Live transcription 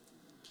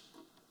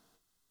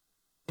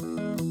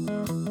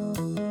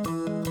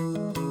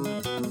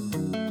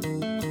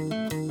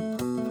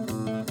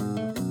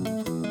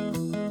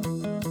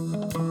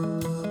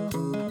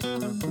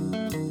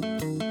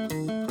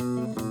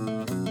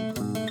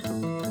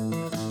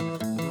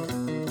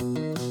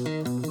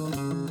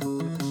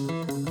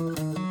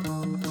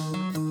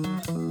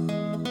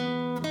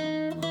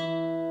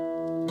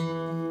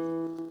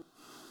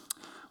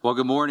Well,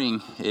 good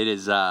morning. It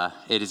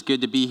is good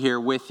to be here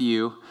with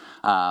you.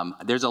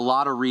 There's a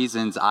lot of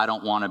reasons I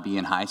don't want to be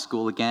in high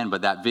school again,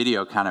 but that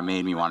video kind of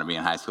made me want to be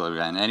in high school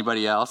again.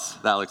 Anybody else?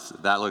 That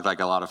looked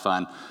like a lot of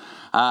fun.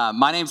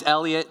 My name's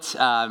Elliot.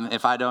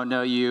 If I don't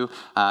know you,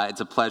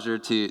 it's a pleasure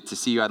to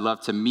see you. I'd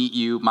love to meet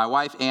you. My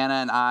wife Anna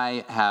and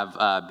I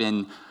have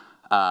been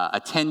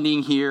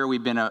attending here.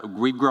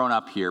 We've grown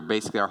up here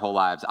basically our whole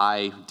lives.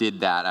 I did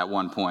that at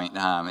one point in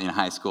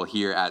high school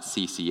here at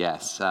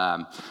CCS.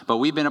 But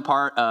we've been a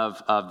part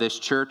of this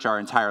church our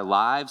entire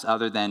lives,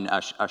 other than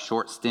a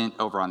short stint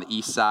over on the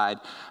east side.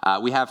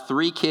 We have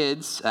 3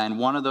 kids, and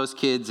one of those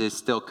kids is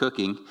still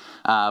cooking,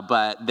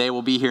 but they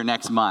will be here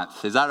next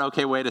month. Is that an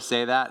okay way to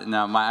say that?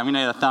 No, I'm going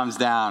to get a thumbs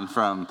down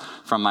from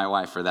my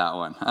wife for that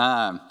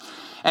one.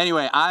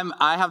 Anyway,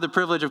 I have the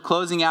privilege of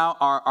closing out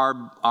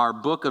our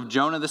book of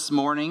Jonah this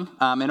morning.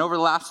 And over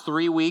the last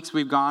 3 weeks,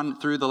 we've gone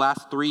through the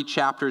last 3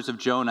 chapters of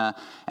Jonah.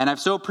 And I've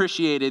so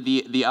appreciated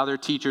the other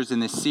teachers in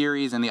this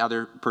series and the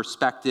other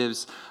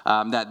perspectives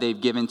that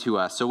they've given to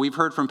us. So we've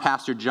heard from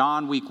Pastor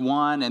John week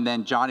 1, and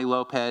then Johnny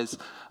Lopez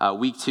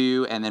week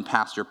 2, and then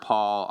Pastor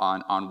Paul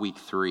on week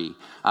 3,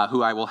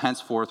 who I will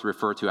henceforth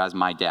refer to as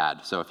my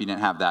dad. So if you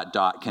didn't have that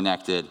dot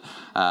connected,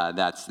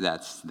 that's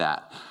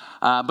that.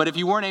 But if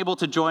you weren't able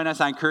to join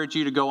us, I encourage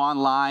you to go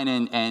online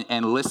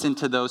and listen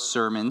to those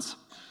sermons.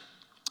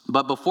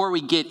 But before we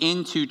get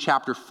into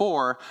chapter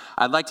 4,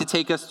 I'd like to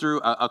take us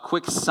through a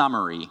quick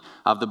summary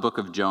of the book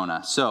of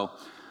Jonah. So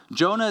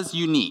Jonah is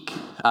unique.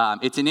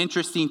 It's an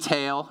interesting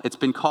tale. It's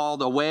been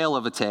called a whale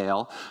of a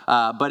tale,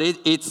 but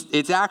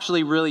it's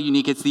actually really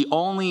unique. It's the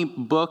only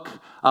book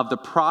of the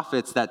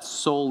prophets that's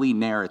solely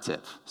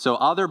narrative. So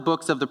other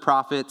books of the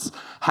prophets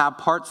have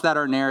parts that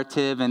are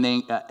narrative,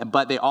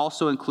 but they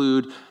also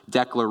include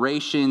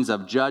declarations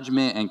of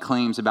judgment and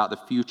claims about the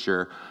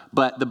future.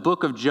 But the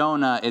book of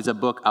Jonah is a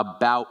book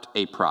about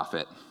a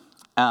prophet.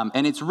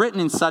 And it's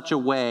written in such a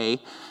way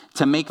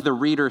to make the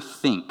reader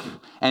think.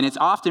 And it's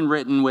often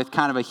written with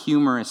kind of a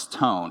humorous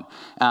tone.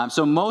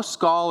 So most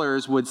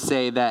scholars would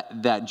say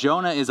that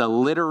Jonah is a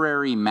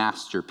literary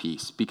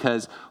masterpiece,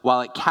 because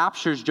while it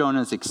captures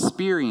Jonah's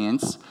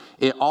experience,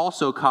 it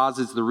also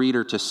causes the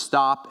reader to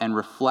stop and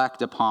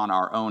reflect upon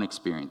our own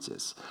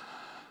experiences.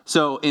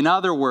 So in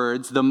other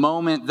words, the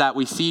moment that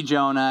we see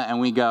Jonah and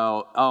we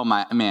go, oh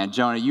man,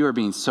 Jonah, you are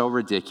being so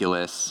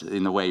ridiculous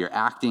in the way you're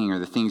acting or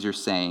the things you're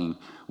saying,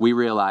 we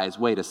realize,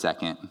 wait a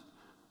second,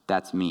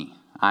 that's me.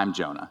 I'm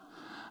Jonah.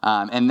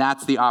 And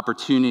that's the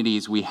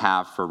opportunities we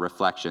have for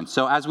reflection.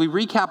 So as we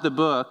recap the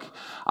book,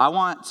 I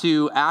want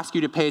to ask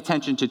you to pay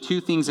attention to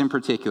 2 things in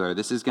particular.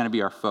 This is going to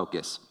be our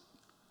focus.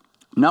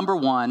 Number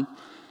 1,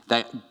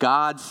 that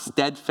God's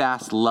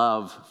steadfast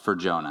love for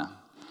Jonah.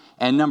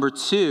 And number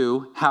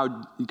 2,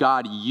 how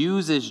God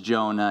uses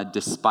Jonah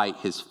despite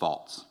his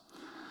faults.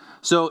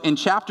 So in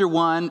chapter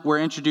 1,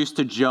 we're introduced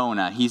to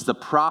Jonah. He's the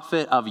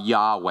prophet of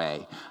Yahweh.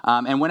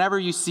 And whenever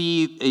you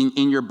see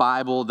in your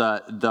Bible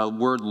the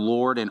word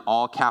Lord in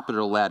all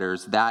capital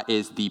letters, that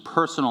is the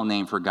personal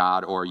name for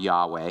God, or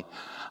Yahweh.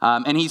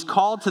 And he's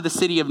called to the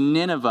city of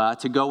Nineveh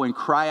to go and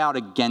cry out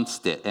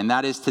against it. And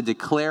that is to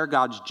declare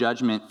God's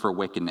judgment for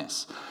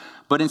wickedness.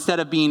 But instead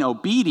of being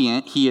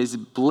obedient, he is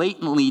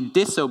blatantly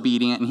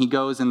disobedient, and he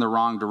goes in the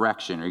wrong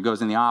direction, or he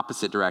goes in the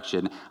opposite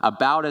direction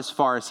about as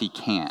far as he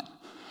can.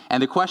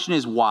 And the question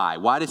is why?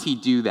 Why does he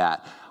do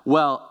that?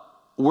 Well,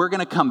 we're going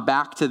to come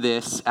back to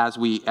this as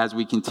we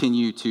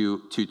continue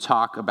to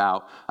talk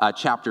about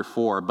chapter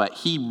 4. But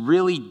he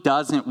really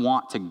doesn't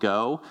want to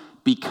go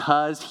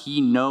because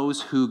he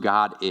knows who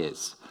God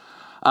is.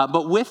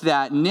 But with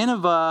that,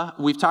 Nineveh,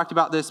 we've talked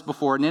about this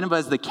before. Nineveh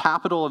is the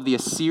capital of the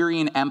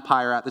Assyrian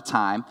Empire at the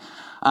time.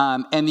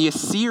 And the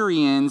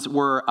Assyrians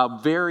were a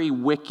very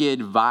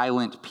wicked,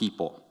 violent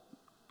people.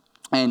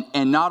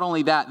 And not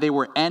only that, they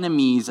were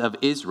enemies of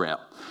Israel.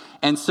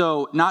 And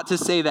so, not to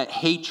say that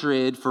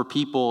hatred for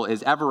people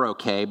is ever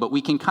okay, but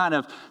we can kind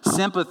of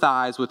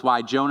sympathize with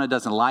why Jonah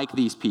doesn't like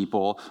these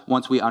people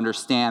once we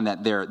understand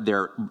that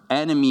they're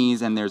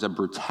enemies and there's a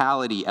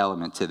brutality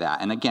element to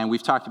that. And again,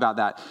 we've talked about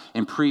that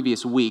in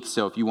previous weeks,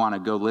 so if you want to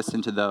go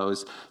listen to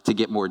those to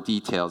get more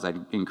details,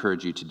 I'd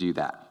encourage you to do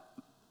that.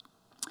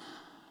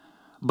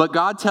 But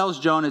God tells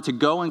Jonah to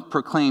go and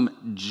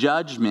proclaim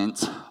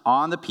judgment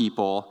on the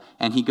people,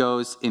 and he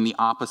goes in the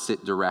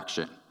opposite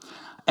direction.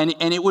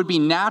 And it would be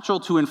natural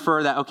to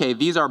infer that, okay,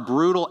 these are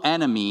brutal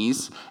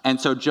enemies, and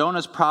so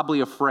Jonah's probably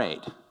afraid.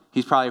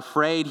 He's probably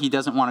afraid. He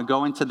doesn't want to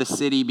go into the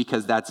city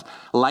because that's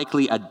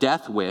likely a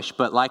death wish.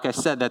 But like I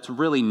said, that's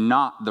really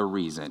not the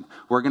reason.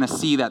 We're going to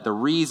see that the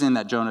reason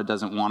that Jonah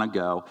doesn't want to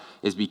go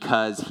is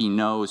because he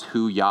knows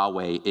who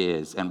Yahweh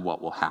is and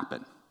what will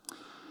happen.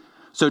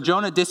 So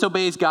Jonah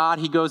disobeys God.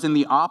 He goes in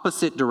the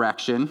opposite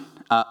direction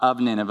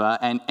of Nineveh,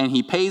 and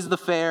he pays the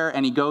fare,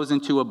 and he goes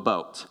into a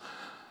boat.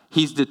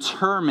 He's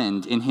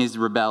determined in his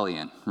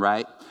rebellion,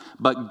 right?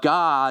 But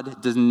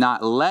God does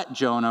not let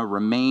Jonah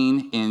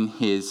remain in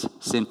his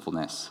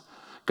sinfulness.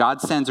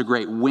 God sends a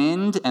great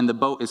wind, and the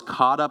boat is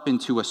caught up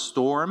into a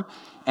storm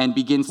and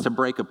begins to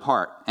break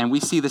apart. And we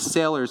see the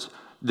sailors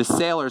the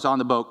sailors on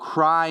the boat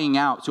crying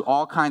out to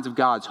all kinds of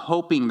gods,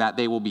 hoping that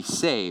they will be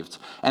saved.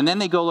 And then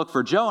they go look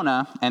for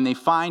Jonah, and they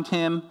find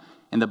him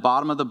in the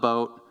bottom of the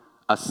boat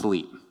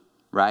asleep,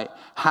 right?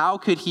 How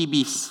could he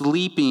be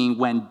sleeping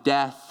when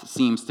death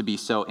seems to be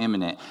so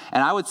imminent?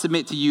 And I would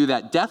submit to you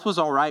that death was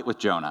all right with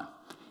Jonah.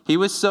 He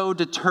was so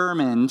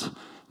determined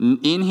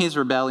in his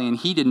rebellion,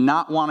 he did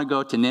not want to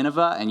go to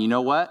Nineveh, and you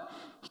know what?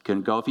 He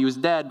couldn't go if he was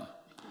dead.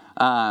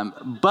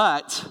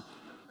 But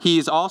he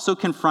is also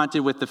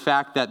confronted with the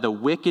fact that the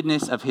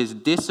wickedness of his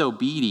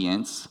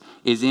disobedience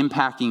is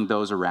impacting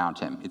those around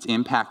him. It's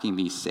impacting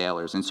these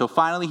sailors. And so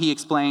finally he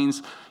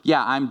explains,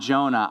 yeah, I'm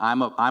Jonah.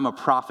 I'm a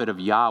prophet of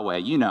Yahweh.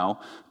 You know,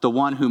 the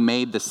one who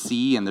made the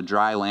sea and the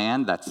dry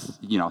land that's,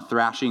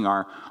 thrashing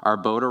our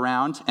boat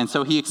around. And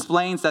so he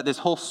explains that this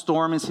whole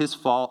storm is his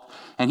fault,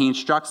 and he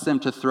instructs them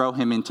to throw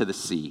him into the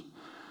sea.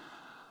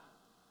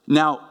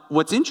 Now,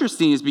 what's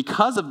interesting is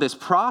because of this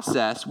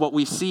process, what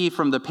we see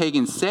from the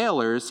pagan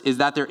sailors is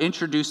that they're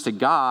introduced to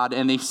God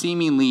and they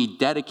seemingly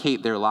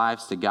dedicate their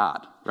lives to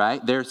God,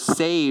 right? They're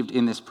saved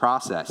in this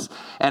process.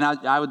 And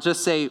I would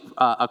just say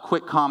a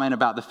quick comment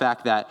about the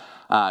fact that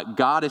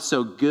God is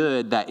so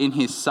good that in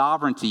his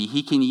sovereignty,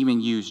 he can even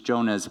use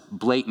Jonah's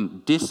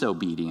blatant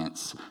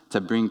disobedience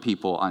to bring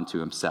people unto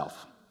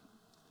himself.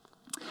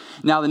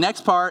 Now, the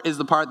next part is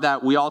the part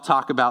that we all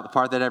talk about, the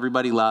part that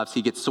everybody loves.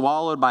 He gets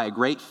swallowed by a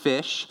great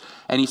fish,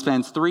 and he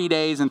spends 3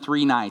 days and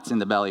 3 nights in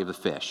the belly of the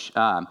fish.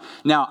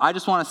 Now, I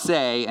just want to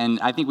say, and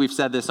I think we've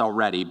said this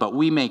already, but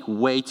we make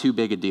way too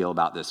big a deal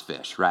about this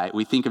fish, right?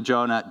 We think of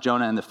Jonah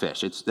and the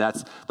fish.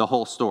 That's the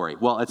whole story.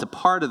 Well, it's a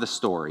part of the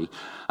story.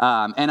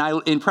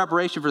 And in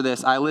preparation for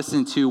this, I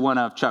listened to one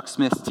of Chuck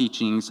Smith's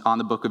teachings on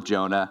the book of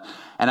Jonah.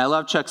 And I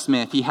love Chuck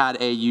Smith. He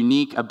had a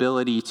unique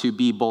ability to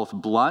be both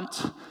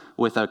blunt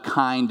with a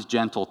kind,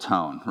 gentle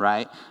tone,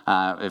 right?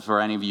 For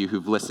any of you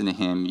who've listened to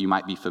him, you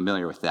might be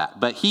familiar with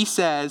that. But he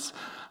says,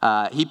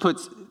 he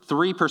puts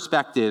 3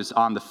 perspectives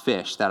on the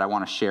fish that I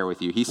want to share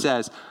with you. He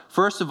says,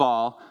 first of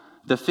all,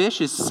 the fish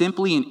is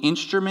simply an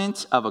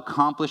instrument of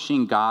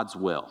accomplishing God's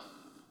will.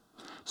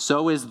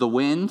 So is the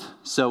wind,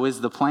 so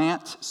is the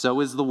plant, so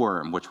is the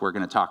worm, which we're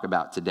going to talk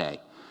about today.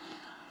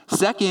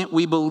 Second,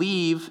 we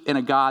believe in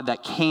a God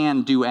that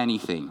can do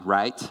anything,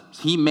 right?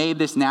 He made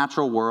this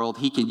natural world.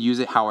 He can use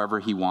it however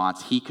he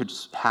wants. He could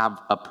have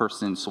a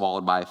person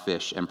swallowed by a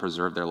fish and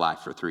preserve their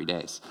life for 3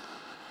 days.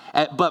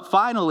 But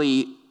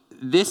finally,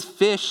 this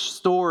fish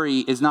story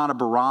is not a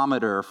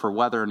barometer for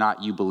whether or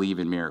not you believe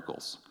in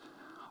miracles.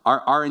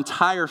 Our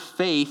entire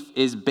faith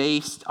is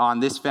based on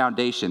this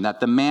foundation, that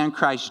the man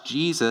Christ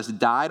Jesus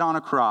died on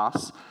a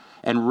cross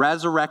and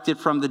resurrected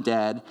from the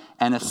dead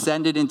and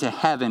ascended into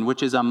heaven,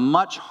 which is a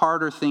much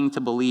harder thing to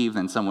believe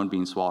than someone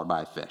being swallowed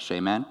by a fish.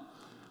 Amen?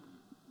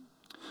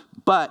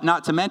 But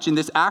not to mention,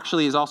 this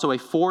actually is also a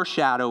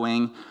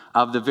foreshadowing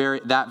of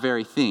that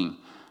very thing,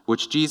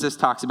 which Jesus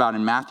talks about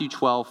in Matthew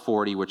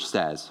 12:40, which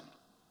says,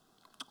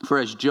 "For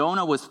as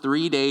Jonah was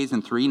 3 days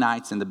and 3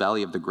 nights in the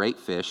belly of the great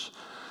fish,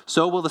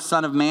 so will the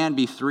Son of Man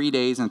be 3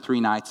 days and 3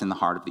 nights in the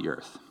heart of the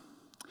earth."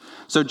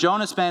 So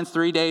Jonah spends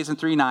 3 days and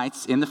 3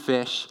 nights in the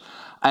fish.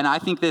 And I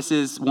think this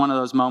is one of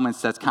those moments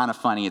that's kind of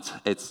funny.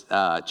 It's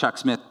Chuck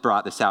Smith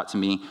brought this out to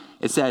me.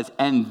 It says,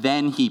 and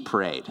then he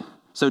prayed.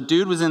 So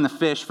dude was in the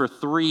fish for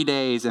 3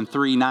 days and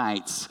 3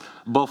 nights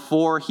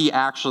before he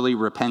actually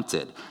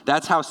repented.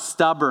 That's how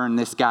stubborn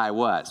this guy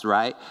was,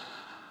 right?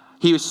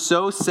 He was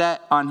so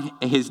set on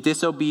his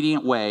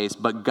disobedient ways,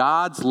 but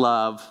God's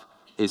love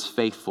is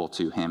faithful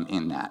to him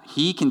in that.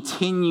 He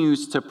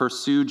continues to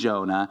pursue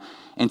Jonah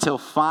until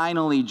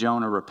finally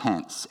Jonah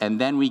repents.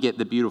 And then we get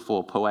the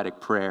beautiful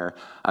poetic prayer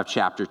of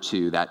chapter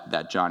 2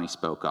 that Johnny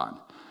spoke on.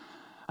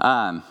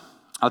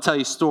 I'll tell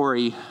you a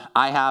story.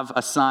 I have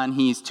a son.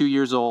 He's 2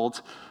 years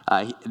old.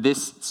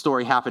 This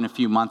story happened a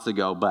few months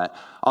ago, but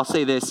I'll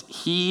say this.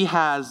 He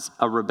has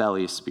a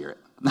rebellious spirit.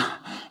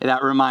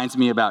 That reminds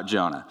me about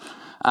Jonah.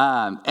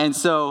 And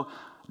so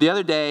the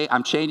other day,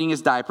 I'm changing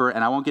his diaper,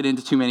 and I won't get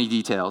into too many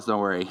details, don't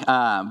worry.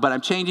 But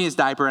I'm changing his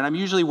diaper, and I'm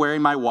usually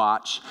wearing my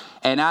watch.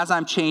 And as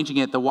I'm changing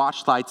it, the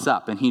watch lights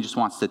up, and he just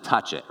wants to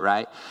touch it,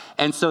 right?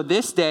 And so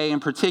this day in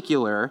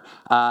particular,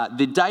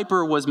 the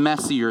diaper was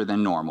messier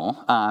than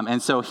normal.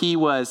 And so he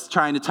was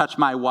trying to touch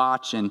my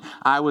watch, and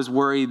I was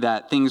worried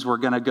that things were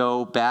going to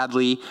go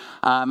badly.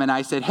 And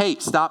I said, hey,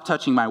 stop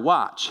touching my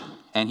watch.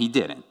 And he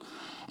didn't.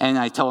 And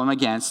I told him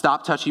again,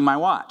 stop touching my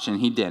watch. And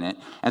he didn't.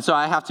 And so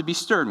I have to be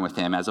stern with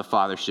him as a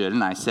father should.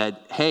 And I said,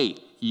 hey,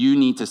 you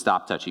need to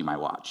stop touching my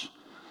watch.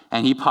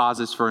 And he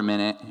pauses for a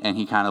minute, and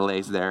he kind of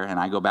lays there, and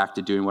I go back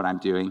to doing what I'm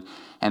doing.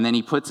 And then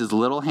he puts his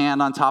little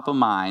hand on top of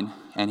mine,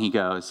 and he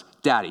goes,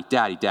 Daddy,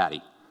 Daddy,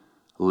 Daddy,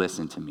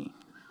 listen to me.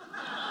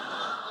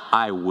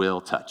 I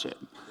will touch it.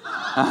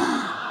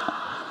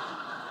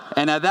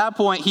 And at that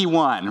point, he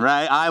won,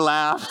 right? I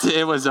laughed.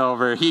 It was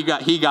over. He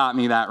got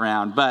me that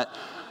round. But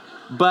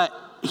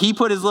he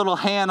put his little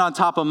hand on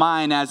top of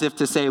mine as if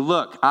to say,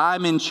 look,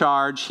 I'm in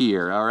charge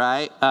here, all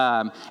right?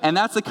 And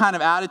that's the kind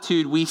of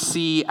attitude we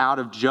see out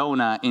of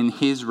Jonah in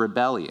his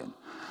rebellion.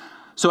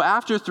 So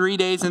after 3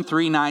 days and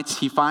 3 nights,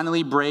 he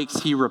finally breaks,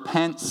 he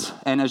repents,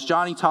 and as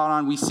Johnny taught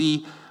on, we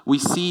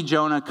see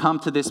Jonah come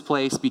to this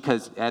place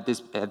because at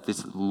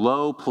this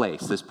low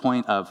place, this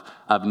point of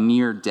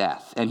near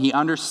death. And he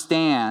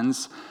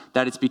understands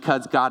that it's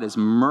because God is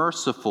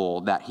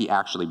merciful that he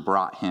actually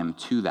brought him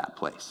to that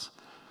place.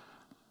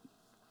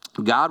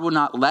 God would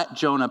not let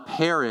Jonah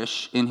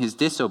perish in his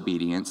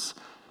disobedience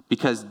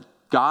because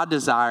God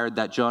desired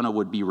that Jonah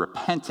would be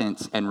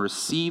repentant and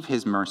receive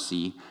his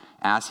mercy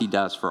as he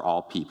does for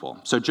all people.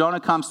 So Jonah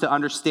comes to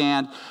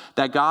understand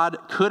that God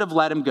could have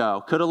let him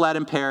go, could have let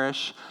him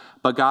perish,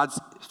 but God's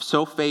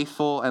so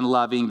faithful and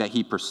loving that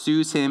he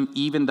pursues him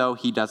even though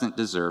he doesn't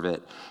deserve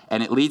it.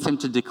 And it leads him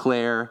to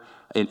declare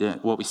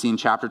what we see in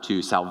chapter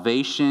 2,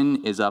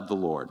 salvation is of the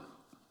Lord.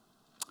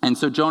 And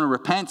so Jonah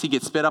repents, he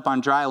gets spit up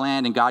on dry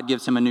land, and God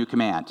gives him a new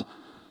command.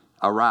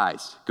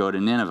 Arise, go to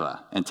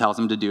Nineveh, and tells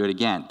him to do it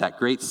again, that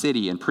great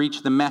city, and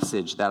preach the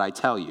message that I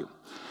tell you.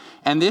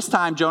 And this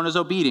time Jonah's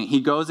obedient.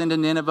 He goes into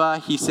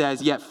Nineveh, he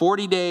says, yet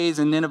 40 days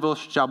and Nineveh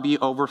shall be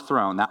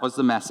overthrown. That was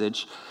the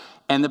message.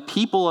 And the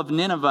people of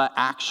Nineveh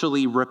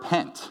actually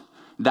repent.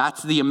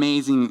 That's the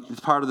amazing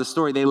part of the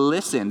story. They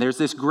listen. There's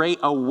this great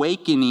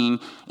awakening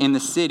in the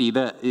city,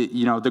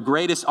 the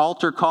greatest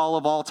altar call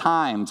of all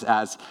times,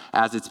 as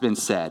it's been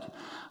said.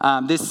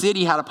 This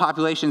city had a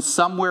population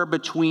somewhere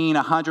between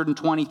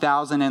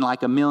 120,000 and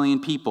like 1 million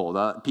people.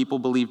 The people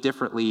believe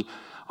differently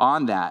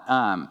on that.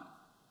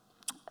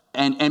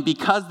 And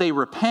because they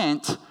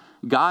repent,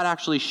 God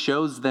actually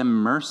shows them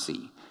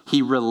mercy.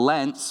 He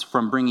relents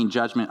from bringing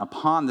judgment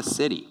upon the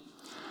city.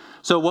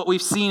 So what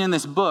we've seen in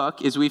this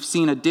book is we've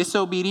seen a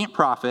disobedient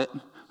prophet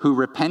who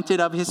repented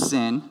of his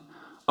sin,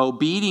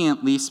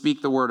 obediently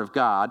speak the word of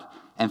God,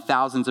 and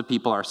thousands of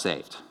people are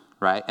saved,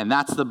 right? And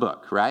that's the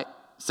book, right?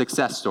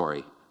 Success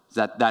story.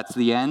 That's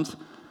the end?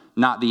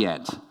 Not the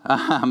end.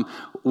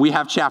 We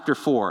have chapter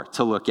 4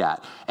 to look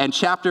at. And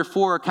chapter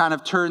 4 kind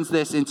of turns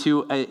this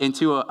into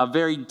a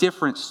very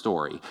different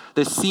story.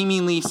 The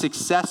seemingly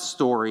success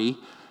story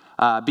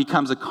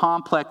becomes a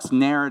complex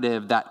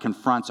narrative that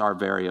confronts our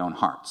very own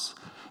hearts.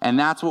 And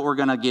that's what we're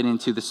going to get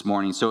into this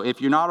morning. So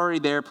if you're not already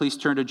there, please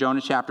turn to Jonah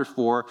chapter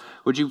 4.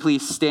 Would you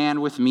please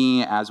stand with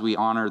me as we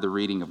honor the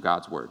reading of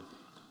God's word?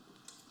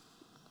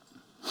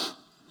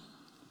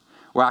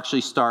 We'll actually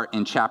start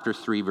in chapter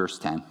 3, verse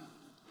 10.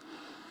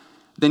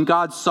 Then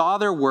God saw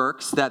their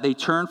works, that they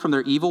turned from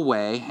their evil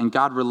way, and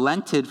God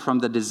relented from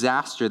the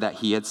disaster that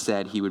he had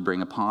said he would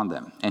bring upon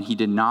them. And he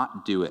did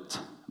not do it.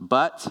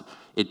 But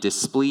it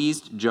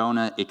displeased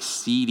Jonah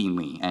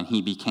exceedingly, and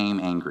he became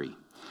angry.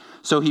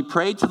 So he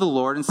prayed to the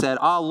Lord and said,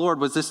 Lord,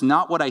 was this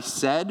not what I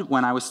said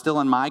when I was still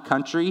in my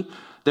country?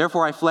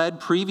 Therefore I fled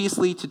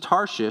previously to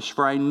Tarshish,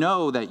 for I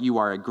know that you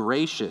are a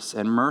gracious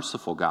and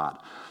merciful God,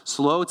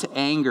 slow to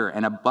anger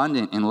and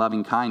abundant in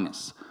loving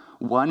kindness,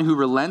 one who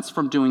relents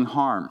from doing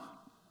harm.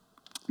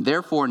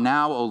 Therefore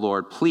now, O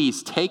Lord,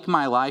 please take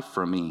my life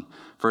from me,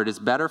 for it is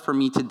better for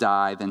me to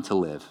die than to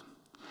live.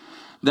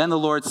 Then the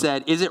Lord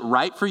said, is it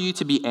right for you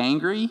to be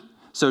angry?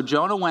 So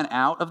Jonah went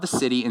out of the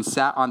city and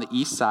sat on the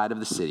east side of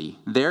the city.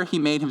 There he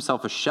made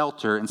himself a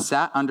shelter and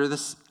sat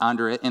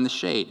under it in the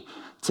shade,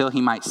 till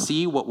he might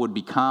see what would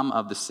become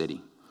of the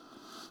city.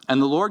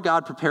 And the Lord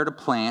God prepared a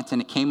plant,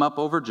 and it came up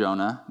over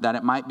Jonah, that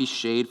it might be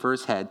shade for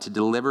his head, to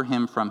deliver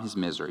him from his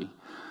misery.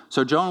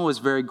 So Jonah was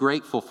very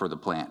grateful for the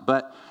plant.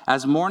 But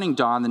as morning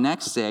dawned the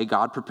next day,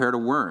 God prepared a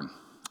worm,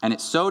 and it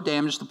so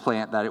damaged the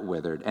plant that it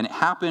withered. And it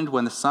happened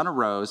when the sun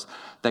arose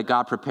that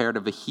God prepared a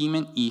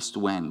vehement east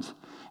wind.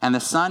 And the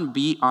sun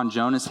beat on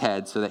Jonah's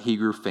head so that he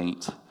grew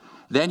faint.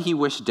 Then he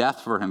wished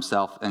death for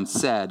himself and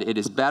said, it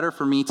is better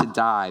for me to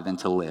die than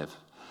to live.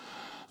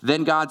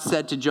 Then God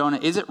said to Jonah,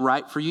 is it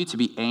right for you to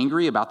be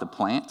angry about the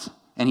plant?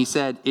 And he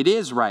said, it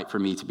is right for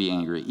me to be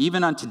angry,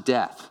 even unto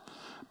death.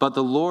 But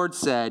the Lord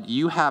said,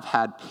 you have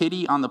had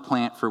pity on the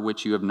plant for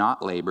which you have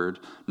not labored,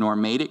 nor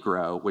made it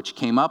grow, which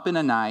came up in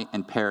a night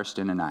and perished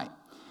in a night.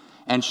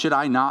 And should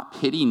I not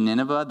pity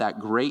Nineveh, that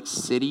great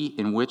city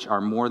in which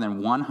are more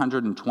than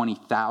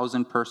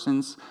 120,000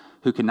 persons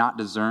who cannot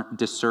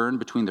discern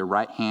between their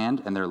right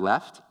hand and their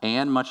left,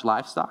 and much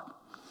livestock?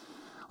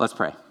 Let's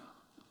pray.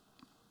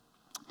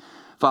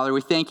 Father,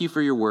 we thank you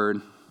for your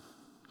word.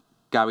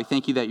 God, we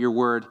thank you that your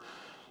word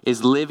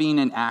is living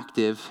and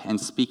active and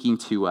speaking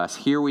to us.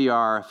 Here we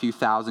are a few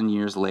thousand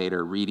years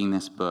later reading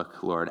this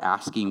book, Lord,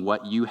 asking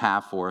what you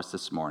have for us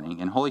this morning.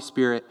 And Holy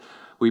Spirit,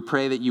 we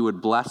pray that you would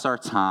bless our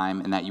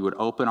time and that you would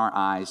open our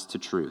eyes to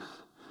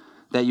truth,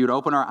 that you would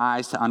open our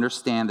eyes to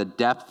understand the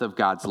depth of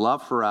God's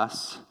love for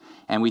us.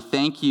 And we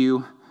thank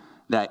you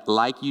that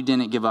like you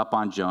didn't give up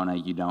on Jonah,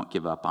 you don't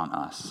give up on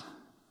us.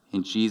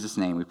 In Jesus'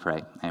 name we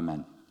pray,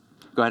 amen.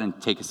 Go ahead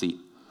and take a seat.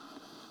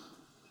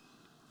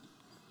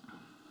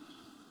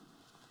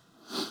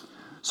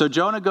 So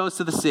Jonah goes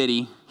to the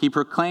city, he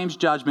proclaims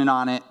judgment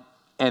on it,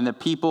 and the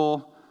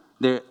people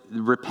they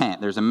repent.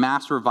 There's a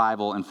mass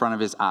revival in front of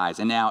his eyes.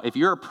 And now, if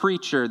you're a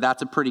preacher,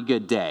 that's a pretty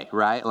good day,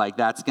 right? Like,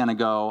 that's going to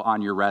go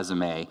on your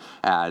resume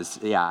as,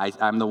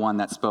 I'm the one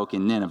that spoke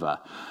in Nineveh.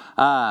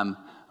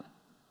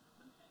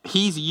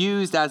 he's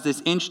used as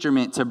this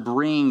instrument to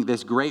bring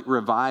this great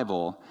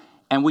revival,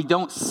 and we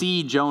don't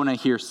see Jonah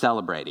here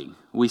celebrating.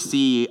 We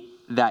see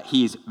that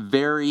he's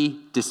very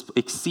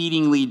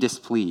exceedingly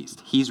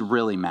displeased. He's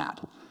really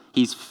mad.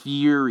 He's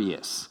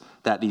furious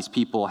that these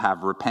people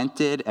have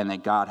repented and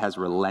that God has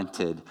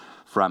relented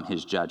from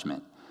his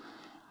judgment.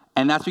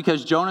 And that's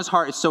because Jonah's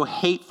heart is so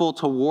hateful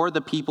toward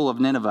the people of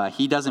Nineveh,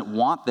 he doesn't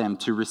want them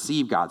to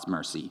receive God's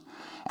mercy.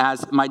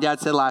 As my dad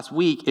said last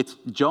week, it's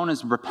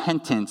Jonah's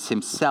repentance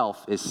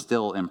himself is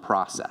still in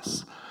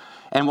process.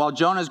 And while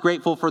Jonah's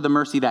grateful for the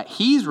mercy that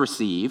he's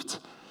received,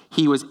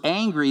 he was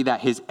angry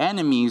that his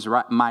enemies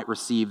might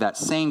receive that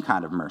same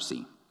kind of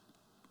mercy.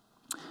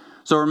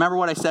 So remember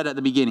what I said at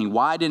the beginning.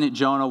 Why didn't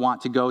Jonah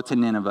want to go to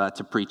Nineveh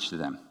to preach to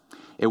them?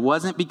 It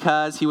wasn't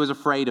because he was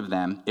afraid of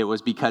them. It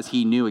was because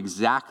he knew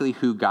exactly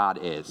who God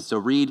is. So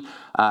read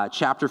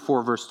chapter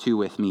 4, verse 2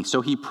 with me.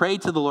 So he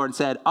prayed to the Lord and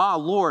said,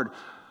 Lord,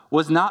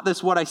 was not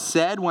this what I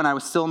said when I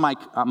was still in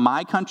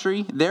my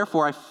country?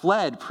 Therefore I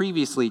fled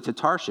previously to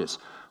Tarshish.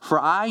 For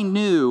I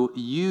knew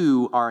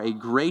you are a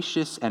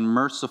gracious and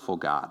merciful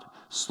God,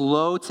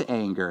 slow to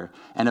anger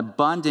and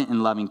abundant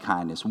in loving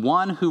kindness,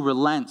 one who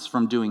relents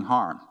from doing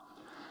harm.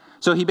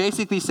 So he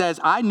basically says,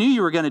 I knew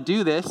you were going to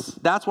do this.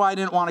 That's why I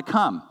didn't want to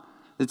come.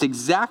 That's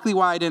exactly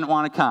why I didn't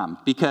want to come.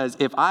 Because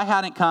if I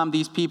hadn't come,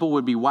 these people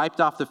would be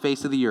wiped off the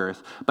face of the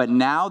earth. But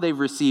now they've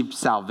received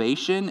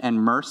salvation and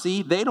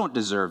mercy. They don't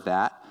deserve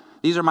that.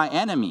 These are my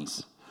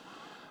enemies.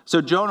 So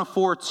Jonah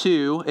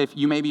 4:2, if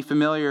you may be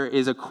familiar,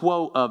 is a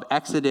quote of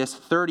Exodus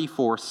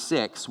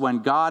 34:6, when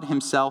God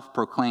himself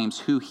proclaims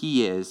who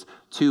he is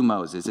to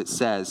Moses. It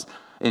says,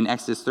 in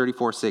Exodus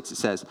 34:6, it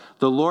says,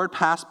 the Lord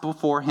passed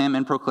before him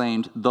and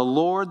proclaimed, the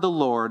Lord,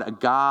 a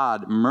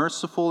God,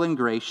 merciful and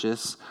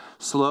gracious,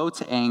 slow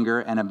to anger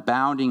and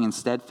abounding in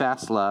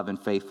steadfast love and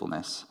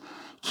faithfulness,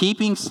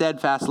 keeping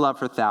steadfast love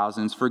for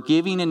thousands,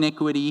 forgiving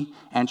iniquity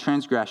and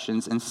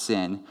transgressions and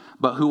sin,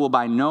 but who will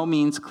by no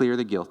means clear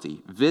the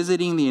guilty,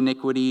 visiting the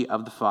iniquity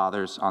of the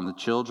fathers on the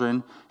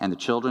children and the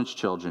children's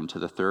children to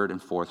the third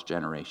and fourth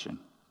generation.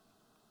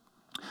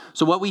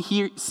 So what we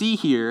see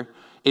here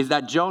is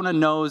that Jonah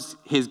knows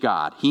his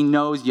God. He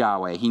knows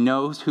Yahweh. He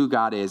knows who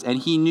God is, and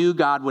he knew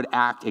God would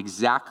act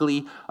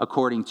exactly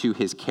according to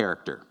his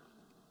character.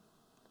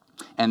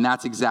 And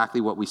that's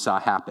exactly what we saw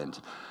happened.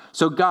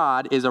 So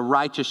God is a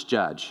righteous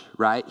judge,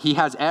 right? He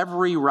has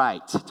every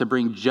right to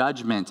bring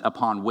judgment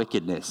upon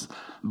wickedness,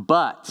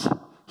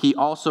 but he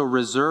also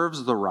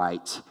reserves the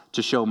right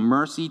to show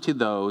mercy to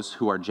those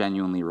who are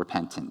genuinely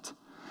repentant.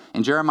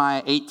 In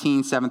Jeremiah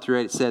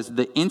 18:7-8, it says,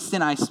 the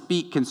instant I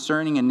speak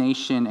concerning a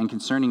nation and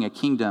concerning a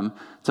kingdom,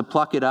 to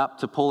pluck it up,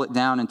 to pull it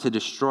down, and to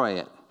destroy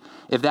it.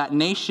 If that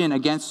nation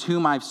against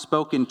whom I've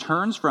spoken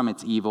turns from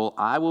its evil,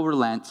 I will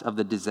relent of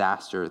the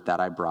disaster that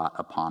I brought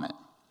upon it.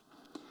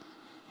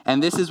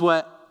 And this is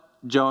what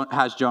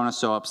has Jonah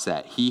so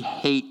upset. He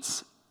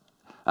hates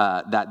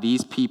that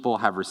these people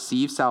have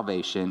received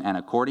salvation, and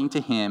according to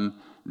him,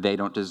 they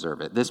don't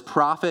deserve it. This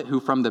prophet who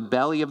from the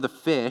belly of the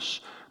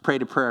fish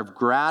prayed a prayer of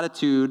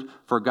gratitude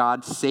for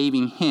God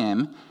saving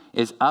him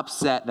is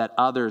upset that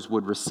others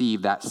would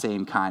receive that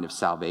same kind of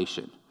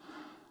salvation.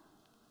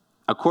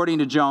 According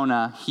to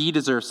Jonah, he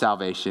deserves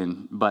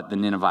salvation, but the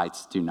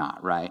Ninevites do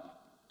not, right?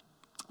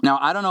 Now,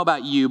 I don't know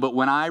about you, but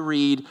when I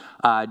read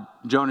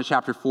Jonah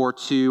chapter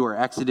 4:2 or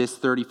Exodus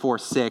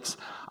 34:6,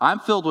 I'm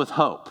filled with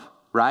hope,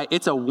 right?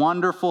 It's a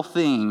wonderful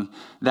thing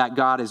that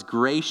God is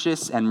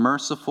gracious and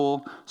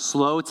merciful,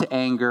 slow to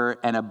anger,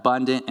 and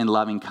abundant in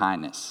loving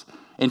kindness.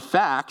 In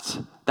fact,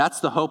 that's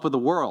the hope of the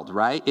world,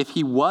 right? If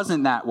he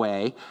wasn't that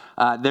way,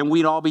 then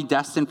we'd all be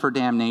destined for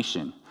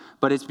damnation.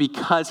 But it's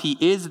because he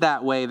is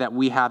that way that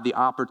we have the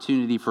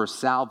opportunity for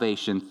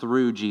salvation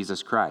through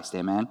Jesus Christ.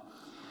 Amen?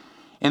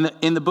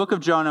 In the book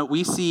of Jonah,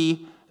 we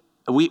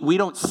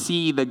don't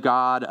see the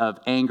God of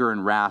anger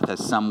and wrath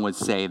as some would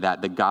say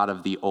that the God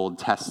of the Old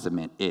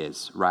Testament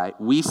is, right?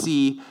 We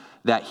see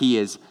that he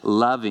is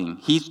loving.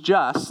 He's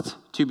just,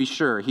 to be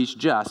sure, he's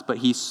just, but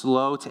he's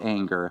slow to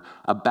anger,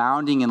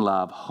 abounding in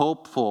love,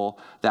 hopeful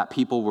that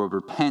people will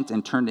repent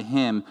and turn to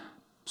him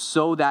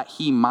so that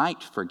he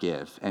might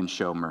forgive and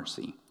show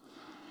mercy.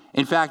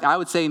 In fact, I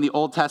would say in the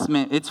Old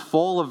Testament, it's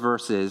full of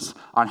verses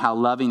on how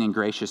loving and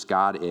gracious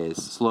God is,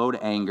 slow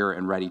to anger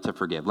and ready to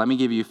forgive. Let me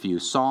give you a few.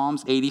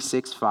 Psalms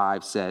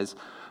 86:5 says,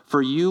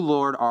 for you,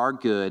 Lord, are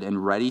good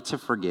and ready to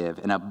forgive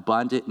and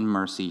abundant in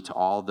mercy to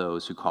all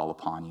those who call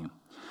upon you.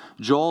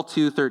 Joel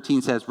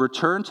 2:13 says,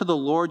 return to the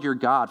Lord your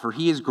God, for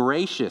he is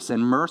gracious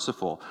and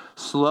merciful,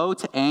 slow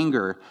to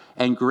anger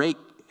and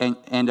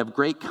of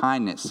great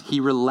kindness.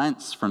 He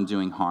relents from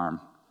doing harm.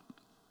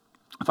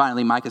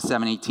 Finally, Micah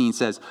 7:18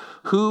 says,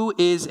 who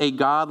is a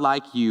God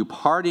like you,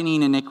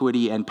 pardoning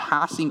iniquity and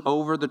passing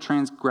over the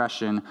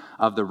transgression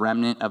of the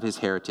remnant of his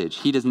heritage?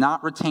 He does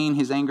not retain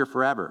his anger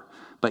forever,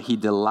 but he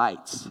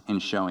delights in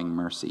showing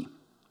mercy.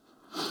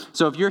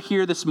 So if you're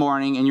here this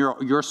morning and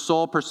your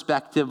sole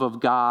perspective of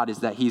God is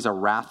that he's a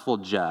wrathful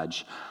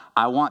judge,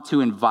 I want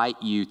to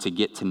invite you to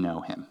get to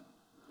know him.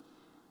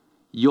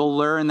 You'll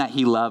learn that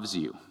he loves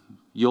you.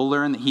 You'll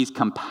learn that he's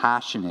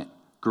compassionate,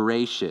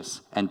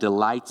 gracious, and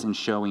delights in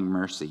showing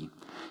mercy.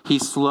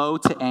 He's slow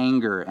to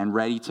anger and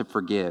ready to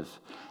forgive,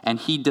 and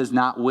he does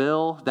not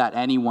will that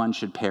anyone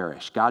should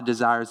perish. God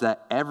desires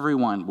that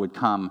everyone would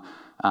come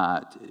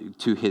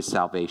to his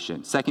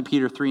salvation. 2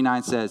 Peter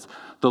 3:9 says,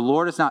 "The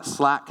Lord is not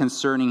slack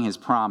concerning his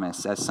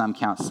promise, as some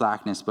count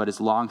slackness, but is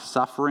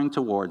long-suffering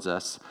towards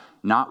us,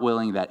 not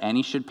willing that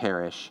any should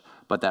perish,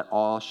 but that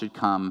all should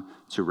come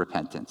to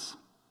repentance."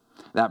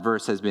 That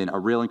verse has been a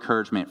real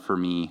encouragement for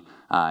me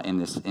in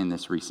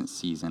this recent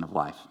season of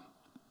life.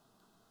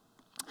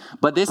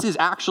 But this is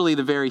actually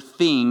the very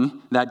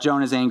thing that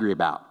Jonah's angry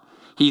about.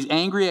 He's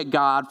angry at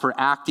God for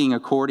acting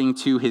according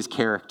to his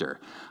character.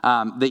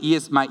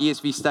 My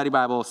ESV study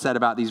Bible said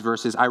about these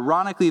verses,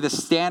 ironically, the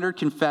standard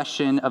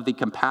confession of the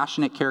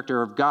compassionate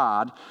character of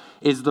God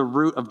is the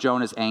root of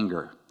Jonah's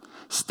anger.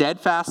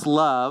 Steadfast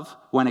love,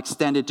 when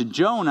extended to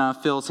Jonah,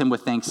 fills him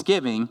with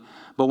thanksgiving,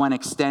 but when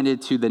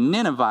extended to the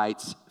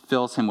Ninevites,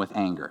 fills him with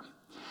anger.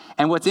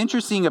 And what's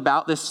interesting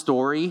about this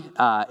story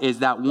is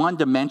that one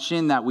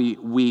dimension that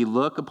we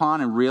look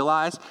upon and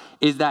realize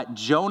is that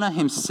Jonah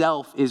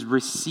himself is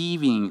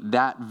receiving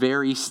that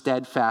very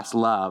steadfast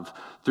love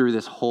through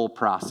this whole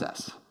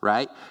process,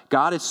 right?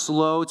 God is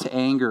slow to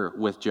anger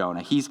with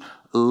Jonah. He's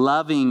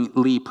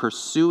lovingly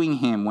pursuing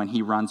him when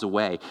he runs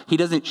away. He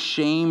doesn't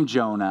shame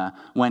Jonah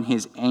when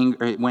his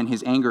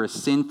anger is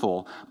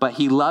sinful, but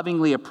he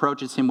lovingly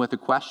approaches him with a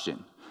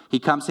question. He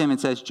comes to him and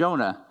says,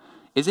 "Jonah,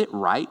 is it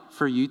right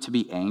for you to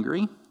be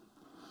angry?"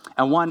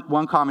 And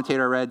one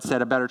commentator I read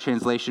said a better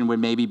translation would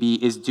maybe be,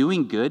 "Is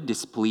doing good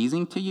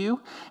displeasing to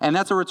you?" And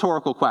that's a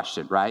rhetorical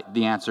question, right?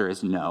 The answer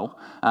is no.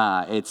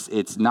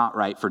 It's not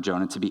right for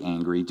Jonah to be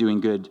angry.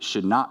 Doing good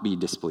should not be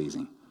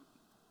displeasing.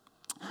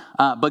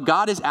 But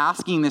God is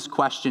asking this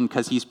question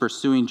because he's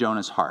pursuing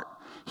Jonah's heart.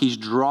 He's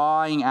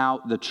drawing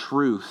out the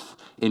truth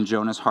in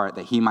Jonah's heart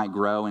that he might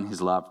grow in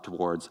his love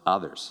towards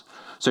others.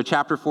 So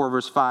chapter 4,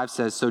 verse 5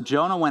 says, "So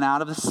Jonah went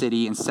out of the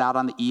city and sat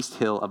on the east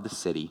hill of the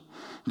city.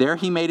 There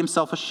he made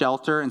himself a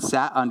shelter and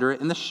sat under it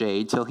in the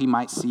shade till he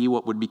might see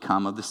what would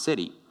become of the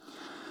city."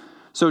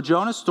 So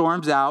Jonah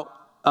storms out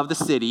of the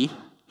city.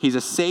 He's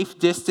a safe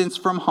distance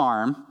from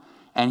harm,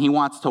 and he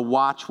wants to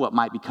watch what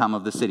might become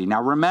of the city.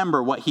 Now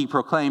remember what he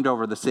proclaimed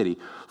over the city.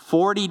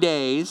 40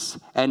 days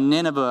and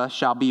Nineveh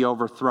shall be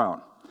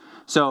overthrown.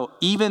 So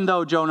even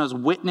though Jonah's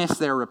witnessed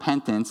their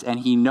repentance and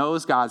he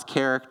knows God's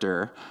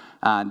character,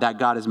 that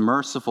God is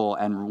merciful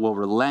and will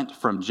relent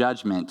from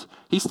judgment,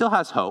 he still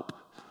has hope.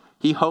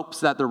 He hopes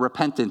that the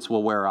repentance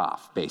will wear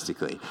off,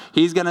 basically.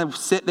 He's going to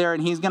sit there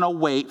and he's going to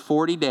wait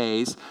 40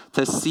 days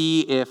to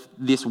see if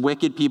this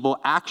wicked people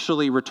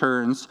actually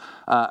turns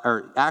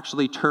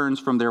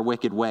from their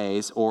wicked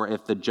ways, or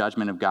if the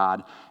judgment of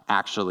God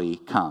actually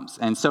comes.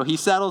 And so he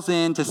settles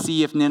in to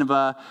see if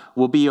Nineveh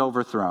will be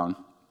overthrown.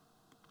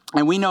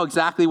 And we know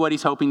exactly what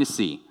he's hoping to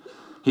see.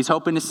 He's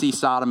hoping to see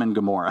Sodom and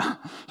Gomorrah.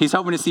 He's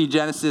hoping to see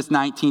Genesis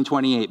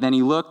 19:28. Then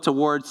he looked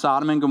toward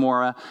Sodom and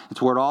Gomorrah and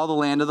toward all the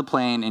land of the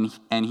plain,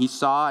 and he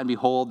saw and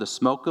behold the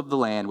smoke of the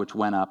land, which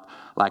went up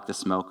like the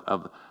smoke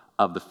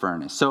of the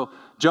furnace. So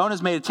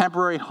Jonah's made a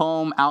temporary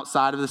home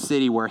outside of the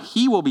city where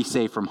he will be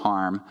safe from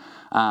harm,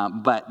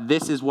 but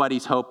this is what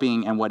he's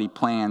hoping and what he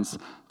plans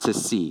to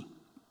see.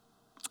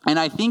 And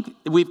I think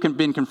we've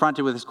been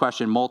confronted with this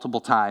question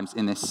multiple times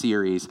in this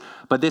series,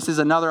 but this is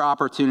another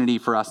opportunity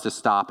for us to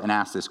stop and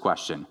ask this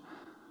question.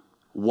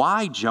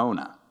 Why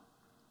Jonah?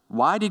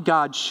 Why did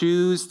God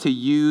choose to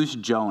use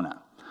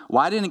Jonah?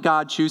 Why didn't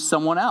God choose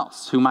someone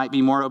else who might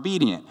be more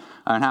obedient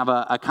and have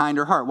a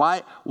kinder heart?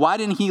 Why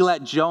didn't he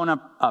let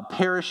Jonah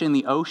perish in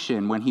the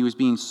ocean when he was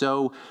being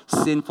so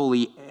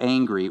sinfully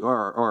angry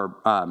or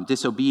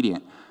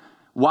disobedient?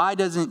 Why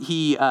doesn't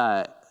he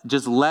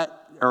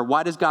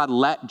why does God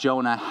let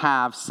Jonah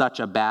have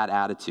such a bad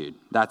attitude?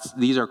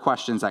 These are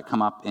questions that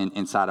come up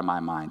inside of my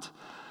mind.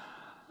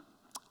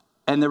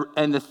 And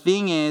the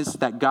thing is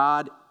that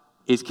God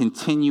is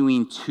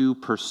continuing to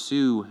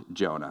pursue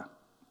Jonah.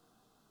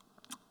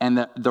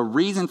 And the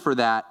reason for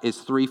that is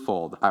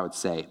threefold, I would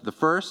say. The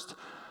first,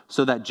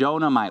 so that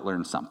Jonah might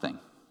learn something.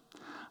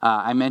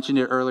 I mentioned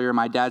it earlier.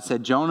 My dad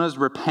said Jonah's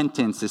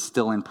repentance is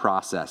still in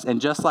process. And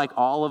just like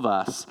all of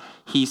us,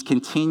 he's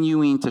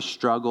continuing to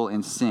struggle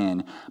in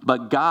sin.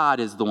 But God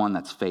is the one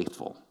that's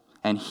faithful.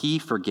 And he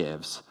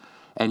forgives.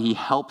 And he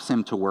helps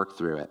him to work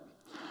through it.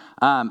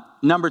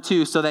 Number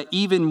two, so that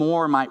even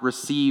more might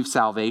receive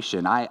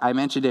salvation. I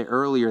mentioned it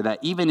earlier that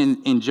even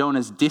in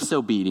Jonah's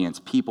disobedience,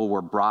 people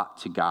were brought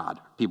to God.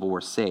 People were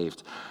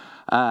saved.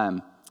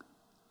 And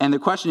the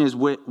question is,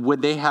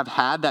 would they have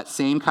had that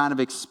same kind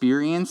of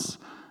experience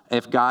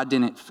if God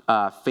didn't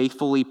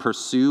faithfully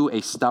pursue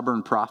a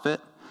stubborn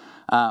prophet?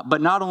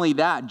 But not only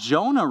that,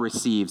 Jonah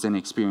receives and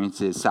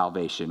experiences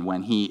salvation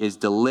when he is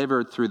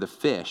delivered through the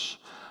fish.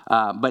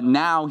 But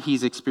now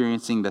he's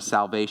experiencing the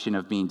salvation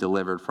of being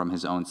delivered from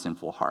his own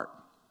sinful heart.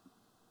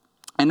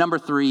 And number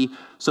three,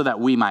 so that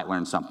we might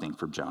learn something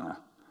from Jonah.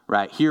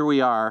 Right? Here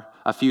we are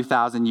a few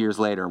thousand years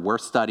later. We're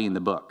studying the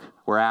book.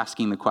 We're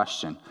asking the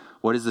question,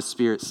 what is the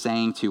Spirit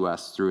saying to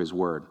us through his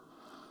word?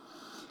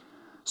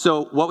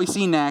 So what we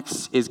see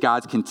next is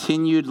God's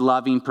continued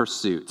loving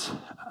pursuit.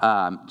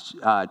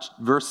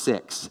 Verse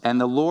 6, and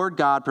the Lord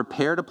God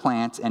prepared a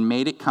plant and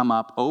made it come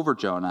up over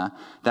Jonah,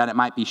 that it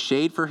might be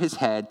shade for his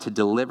head to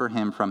deliver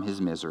him from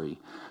his misery.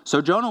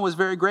 So Jonah was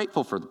very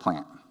grateful for the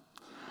plant.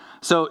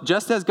 So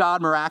just as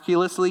God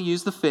miraculously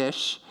used the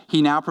fish,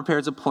 he now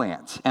prepares a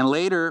plant. And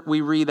later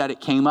we read that it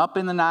came up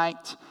in the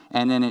night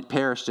and then it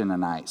perished in the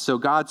night. So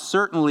God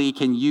certainly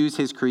can use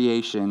his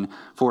creation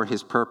for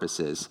his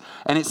purposes.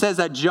 And it says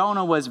that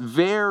Jonah was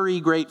very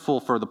grateful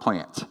for the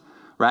plant,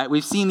 right?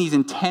 We've seen these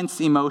intense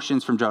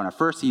emotions from Jonah.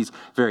 First, he's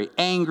very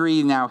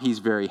angry. Now he's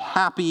very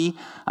happy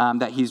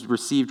that he's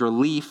received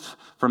relief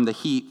from the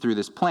heat through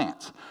this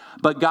plant.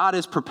 But God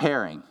is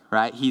preparing,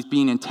 right? He's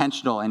being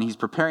intentional, and he's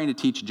preparing to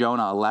teach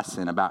Jonah a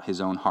lesson about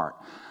his own heart.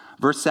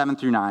 Verse 7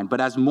 through 9, but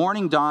as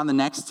morning dawned the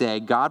next day,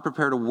 God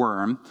prepared a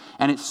worm,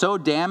 and it so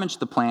damaged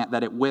the plant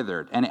that it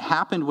withered. And it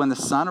happened when the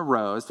sun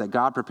arose that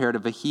God prepared a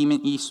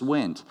vehement east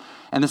wind.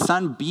 And the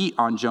sun beat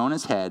on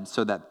Jonah's head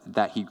so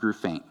that he grew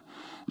faint.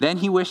 Then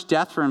he wished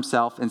death for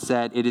himself and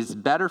said, it is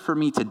better for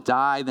me to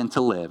die than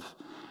to live.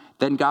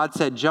 Then God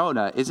said,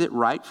 Jonah, is it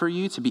right for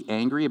you to be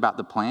angry about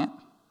the plant?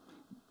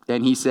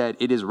 And he said,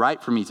 it is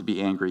right for me to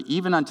be angry,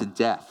 even unto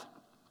death.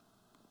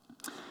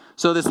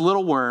 So this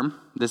little worm,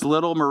 this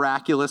little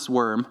miraculous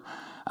worm,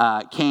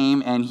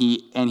 came and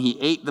he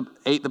ate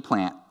the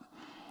plant,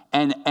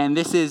 and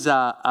this is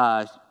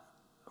a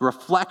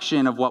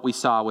reflection of what we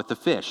saw with the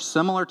fish.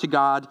 Similar to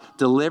God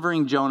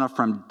delivering Jonah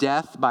from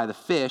death by the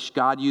fish,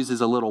 God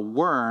uses a little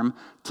worm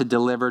to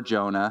deliver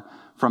Jonah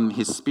from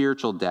his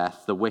spiritual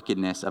death, the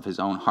wickedness of his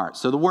own heart.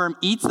 So the worm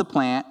eats the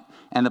plant,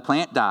 and the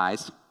plant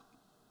dies,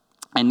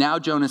 and now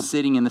Jonah's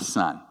sitting in the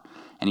sun.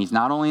 And he's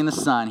not only in the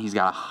sun, he's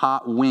got a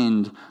hot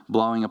wind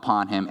blowing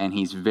upon him, and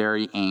he's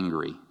very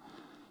angry.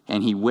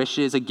 And he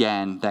wishes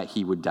again that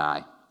he would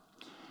die.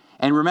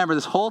 And remember,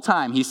 this whole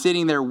time, he's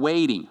sitting there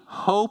waiting,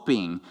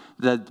 hoping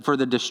for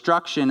the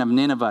destruction of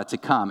Nineveh to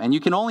come. And you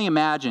can only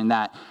imagine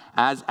that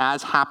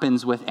as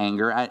happens with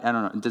anger, I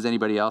don't know, does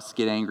anybody else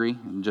get angry?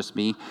 Just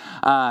me?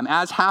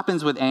 As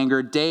happens with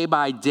anger, day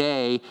by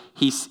day,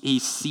 he's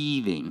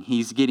seething.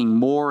 He's getting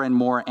more and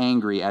more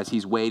angry as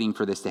he's waiting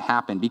for this to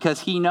happen because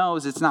he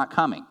knows it's not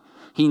coming.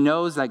 He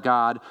knows that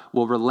God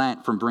will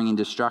relent from bringing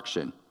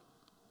destruction.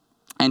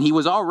 And he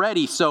was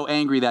already so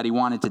angry that he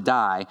wanted to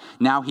die.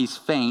 Now he's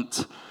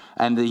faint.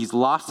 And he's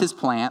lost his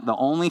plant, the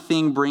only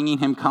thing bringing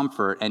him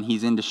comfort, and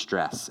he's in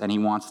distress, and he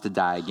wants to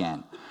die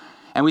again.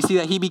 And we see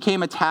that he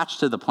became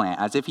attached to the plant,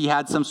 as if he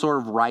had some sort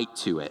of right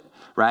to it,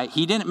 right?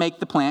 He didn't make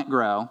the plant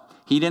grow.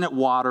 He didn't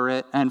water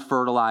it and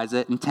fertilize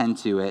it and tend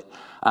to it.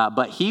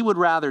 But he would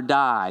rather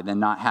die than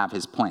not have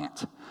his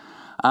plant.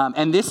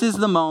 And this is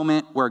the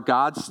moment where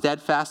God's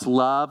steadfast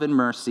love and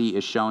mercy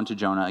is shown to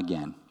Jonah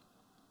again.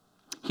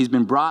 He's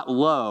been brought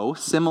low,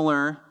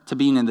 similar to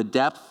being in the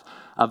depth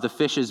of the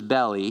fish's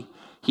belly.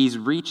 He's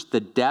reached the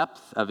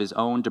depth of his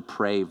own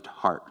depraved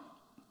heart.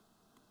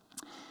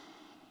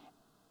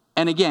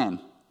 And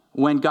again,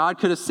 when God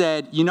could have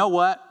said, you know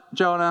what,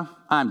 Jonah,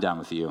 I'm done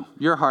with you.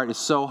 Your heart is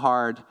so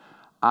hard.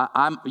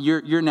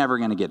 You're never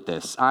going to get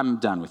this.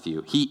 I'm done with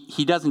you.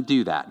 He doesn't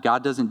do that.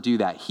 God doesn't do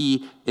that.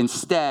 He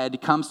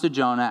instead comes to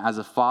Jonah as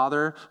a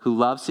father who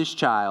loves his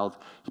child.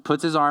 He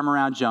puts his arm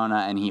around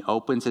Jonah and he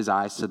opens his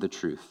eyes to the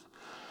truth.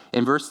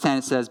 In verse 10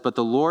 it says, but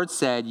the Lord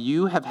said,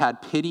 you have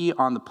had pity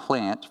on the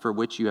plant for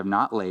which you have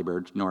not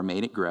labored, nor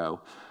made it grow,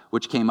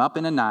 which came up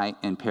in a night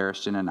and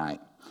perished in a night.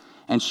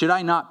 And should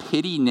I not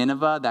pity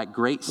Nineveh, that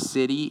great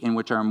city in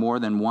which are more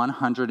than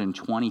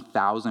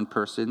 120,000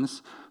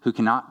 persons who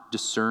cannot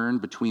discern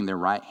between their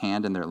right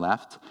hand and their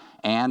left,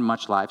 and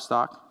much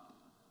livestock?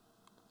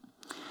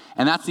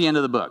 And that's the end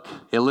of the book.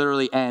 It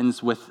literally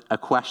ends with a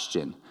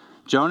question.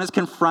 Jonah's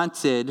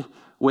confronted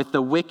with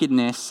the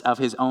wickedness of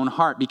his own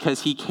heart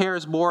because he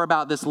cares more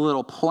about this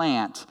little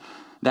plant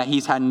that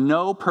he's had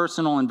no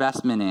personal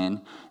investment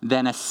in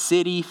than a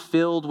city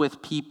filled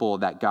with people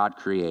that God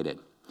created.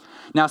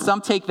 Now,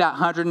 some take that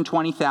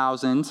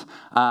 120,000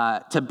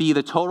 to be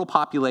the total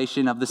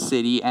population of the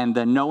city, and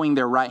the knowing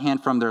their right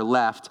hand from their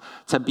left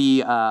to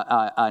be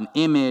an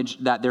image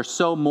that they're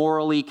so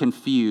morally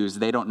confused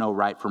they don't know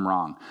right from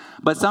wrong.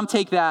 But some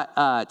take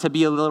that to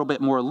be a little bit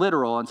more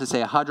literal and to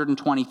say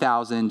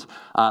 120,000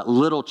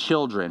 little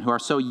children who are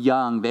so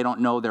young they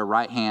don't know their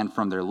right hand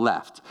from their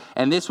left.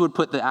 And this would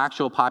put the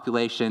actual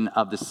population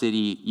of the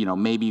city,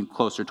 maybe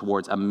closer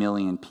towards 1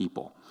 million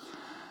people.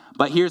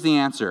 But here's the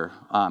answer.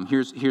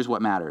 Here's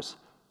what matters.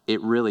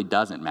 It really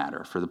doesn't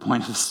matter for the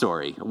point of the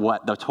story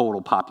what the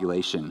total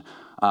population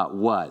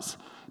was.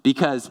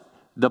 Because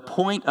the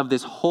point of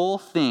this whole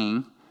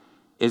thing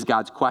is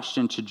God's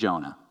question to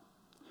Jonah.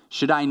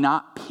 Should I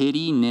not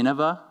pity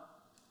Nineveh?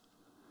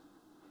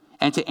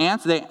 And to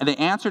answer the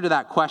answer to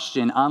that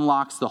question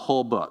unlocks the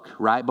whole book,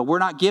 right? But we're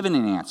not given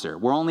an answer.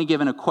 We're only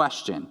given a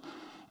question.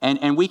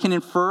 And we can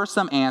infer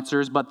some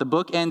answers, but the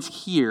book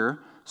ends here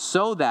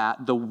so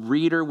that the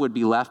reader would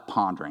be left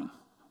pondering.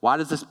 Why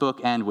does this book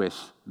end with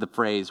the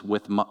phrase,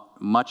 with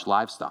much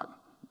livestock?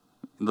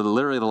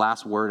 Literally the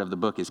last word of the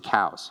book is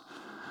cows.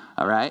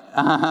 All right?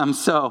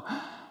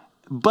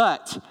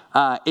 But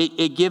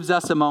it gives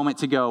us a moment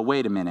to go,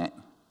 wait a minute.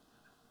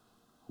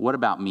 What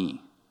about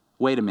me?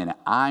 Wait a minute.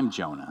 I'm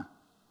Jonah.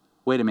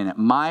 Wait a minute.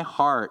 My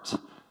heart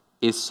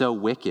is so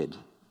wicked,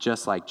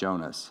 just like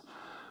Jonah's.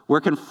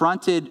 We're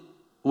confronted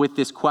with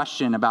this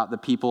question about the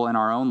people in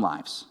our own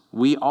lives.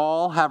 We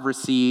all have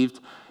received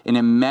an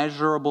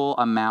immeasurable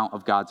amount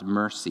of God's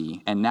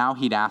mercy, and now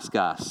he'd ask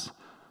us,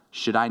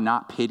 should I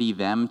not pity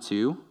them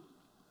too?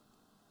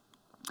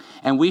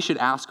 And we should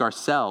ask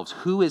ourselves,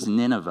 who is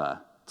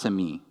Nineveh to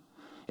me?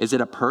 Is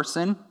it a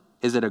person?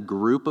 Is it a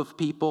group of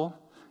people?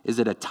 Is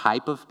it a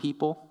type of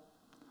people?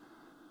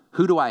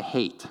 Who do I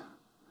hate?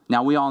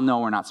 Now, we all know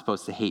we're not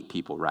supposed to hate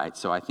people, right?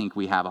 So I think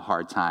we have a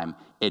hard time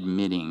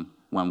admitting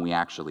when we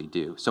actually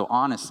do. So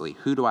honestly,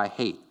 who do I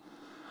hate?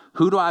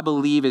 Who do I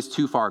believe is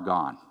too far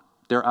gone?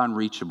 They're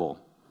unreachable.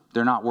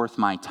 They're not worth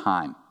my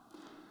time.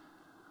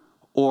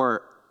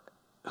 Or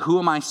who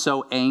am I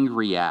so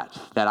angry at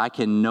that I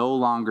can no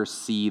longer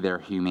see their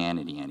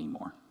humanity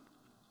anymore?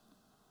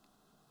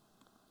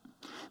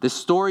 The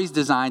story's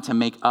designed to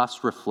make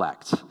us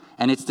reflect,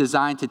 and it's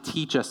designed to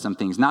teach us some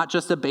things, not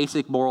just a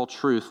basic moral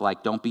truth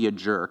like don't be a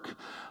jerk,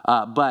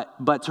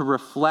 but to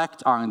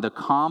reflect on the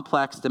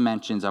complex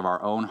dimensions of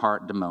our own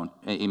heart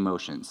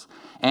emotions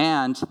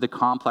and the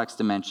complex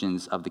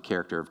dimensions of the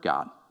character of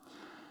God.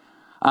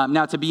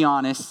 Now, to be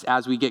honest,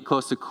 as we get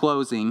close to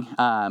closing,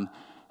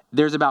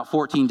 there's about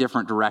 14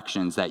 different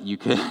directions that you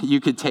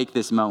could take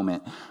this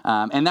moment.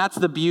 And that's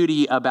the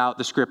beauty about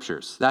the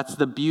Scriptures. That's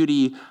the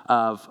beauty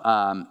of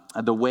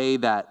the way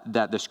that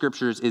the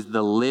Scriptures is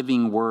the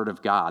living Word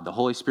of God. The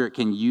Holy Spirit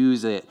can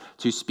use it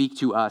to speak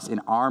to us in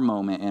our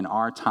moment, in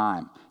our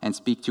time, and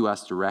speak to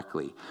us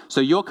directly. So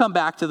you'll come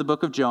back to the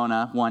book of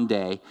Jonah one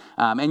day,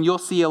 and you'll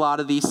see a lot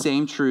of these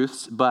same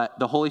truths, but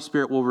the Holy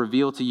Spirit will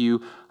reveal to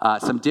you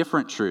some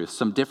different truths,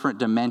 some different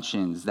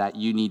dimensions that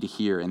you need to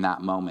hear in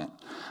that moment.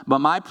 But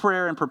my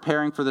prayer in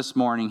preparing for this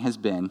morning has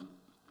been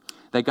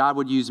that God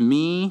would use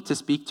me to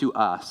speak to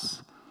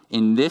us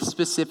in this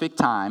specific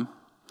time,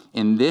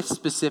 in this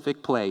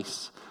specific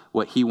place,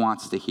 what he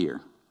wants to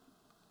hear.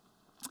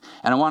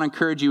 And I want to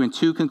encourage you in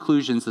two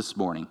conclusions this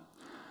morning.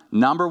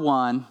 Number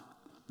one,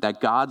 that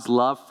God's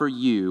love for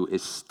you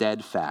is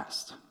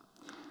steadfast.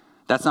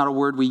 That's not a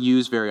word we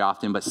use very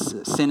often, but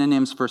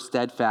synonyms for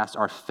steadfast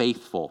are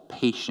faithful,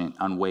 patient,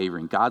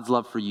 unwavering. God's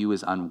love for you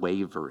is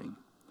unwavering.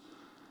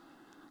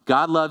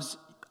 God loves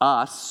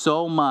us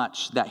so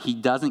much that he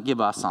doesn't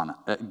give up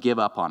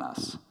on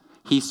us.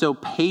 He's so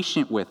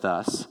patient with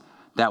us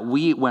that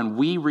when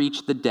we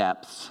reach the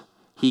depths,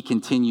 he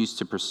continues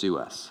to pursue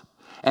us.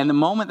 And the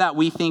moment that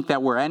we think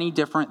that we're any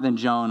different than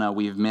Jonah,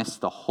 we've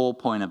missed the whole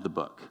point of the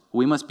book.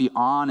 We must be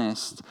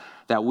honest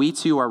that we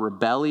too are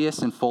rebellious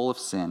and full of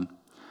sin.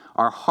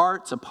 Our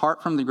hearts,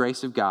 apart from the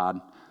grace of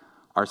God,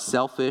 are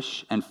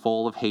selfish and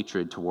full of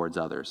hatred towards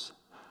others.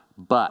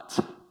 But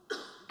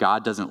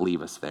God doesn't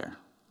leave us there.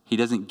 He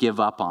doesn't give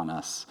up on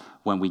us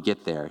when we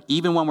get there.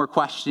 Even when we're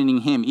questioning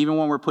him, even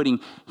when we're putting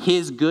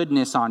his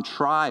goodness on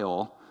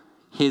trial,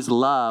 his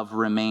love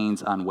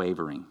remains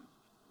unwavering.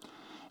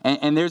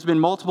 And there's been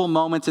multiple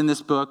moments in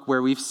this book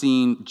where we've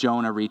seen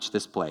Jonah reach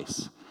this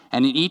place.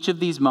 And in each of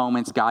these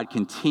moments, God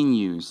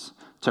continues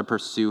to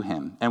pursue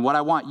him. And what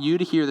I want you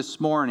to hear this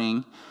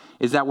morning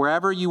is that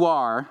wherever you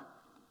are,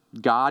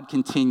 God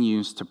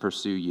continues to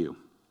pursue you.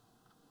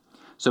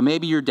 So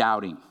maybe you're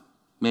doubting.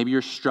 Maybe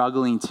you're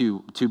struggling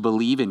to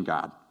believe in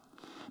God.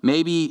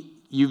 Maybe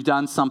you've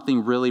done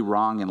something really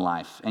wrong in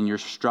life and you're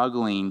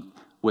struggling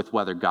with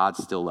whether God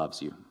still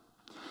loves you.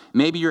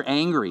 Maybe you're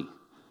angry.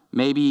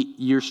 Maybe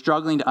you're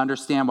struggling to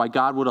understand why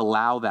God would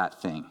allow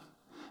that thing.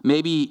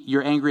 Maybe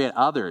you're angry at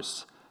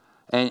others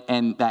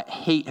and that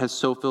hate has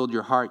so filled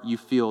your heart you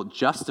feel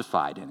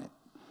justified in it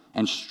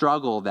and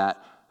struggle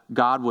that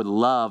God would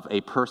love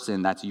a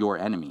person that's your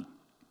enemy.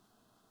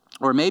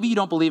 Or maybe you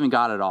don't believe in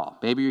God at all.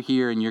 Maybe you're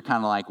here and you're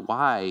kind of like,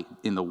 why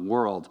in the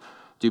world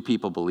do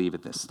people believe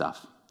in this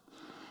stuff?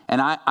 And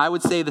I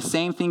would say the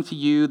same thing to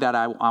you that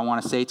I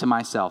want to say to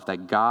myself,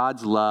 that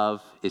God's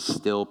love is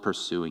still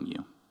pursuing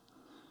you.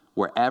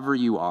 Wherever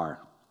you are.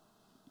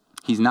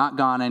 He's not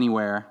gone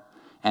anywhere,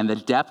 and the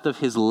depth of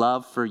his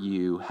love for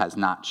you has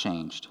not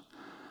changed.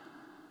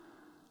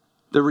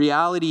 The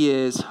reality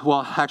is,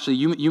 well, actually,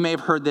 you may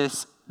have heard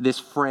this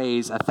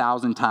phrase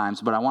 1,000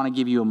 times, but I want to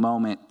give you a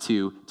moment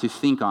to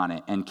think on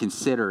it and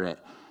consider it.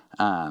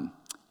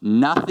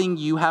 Nothing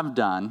you have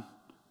done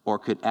or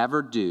could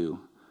ever do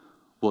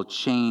will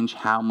change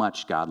how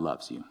much God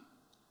loves you.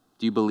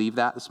 Do you believe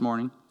that this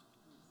morning?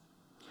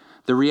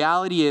 The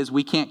reality is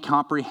we can't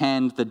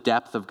comprehend the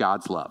depth of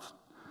God's love.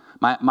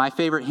 My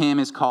favorite hymn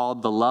is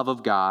called The Love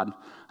of God,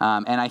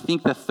 and I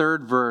think the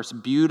third verse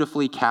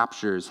beautifully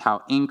captures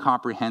how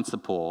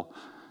incomprehensible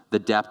the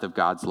depth of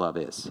God's love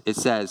is. It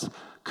says,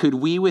 "Could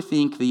we with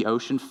ink the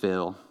ocean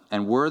fill,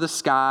 and were the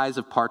skies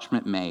of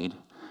parchment made,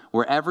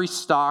 were every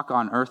stalk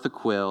on earth a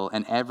quill,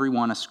 and every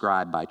one a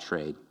scribe by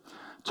trade,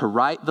 to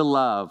write the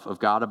love of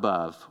God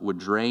above would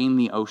drain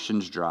the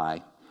oceans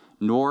dry,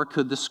 nor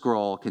could the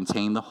scroll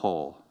contain the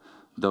whole.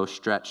 though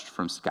stretched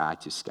from sky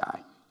to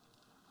sky.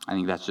 I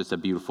think that's just a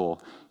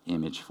beautiful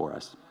image for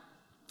us.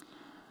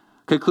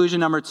 Conclusion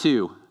number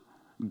 2,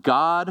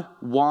 God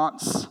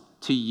wants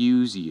to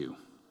use you.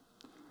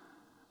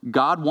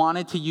 God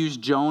wanted to use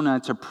Jonah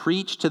to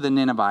preach to the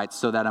Ninevites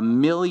so that 1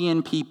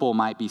 million people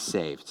might be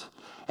saved.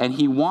 And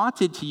he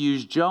wanted to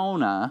use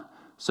Jonah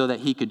so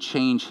that he could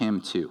change him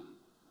too.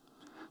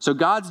 So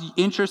God's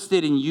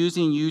interested in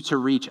using you to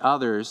reach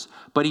others,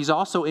 but he's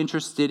also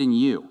interested in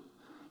you.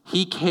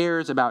 He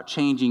cares about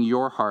changing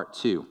your heart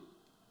too.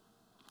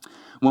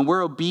 When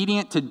we're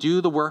obedient to do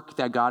the work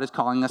that God is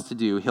calling us to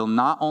do, he'll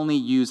not only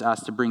use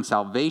us to bring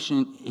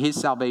his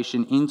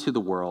salvation into the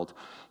world,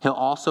 he'll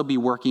also be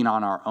working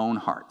on our own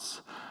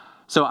hearts.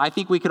 So I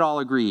think we could all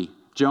agree,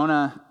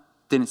 Jonah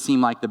didn't seem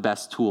like the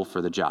best tool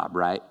for the job,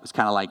 right? It was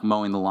kind of like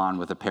mowing the lawn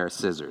with a pair of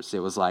scissors. It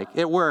was like,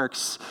 it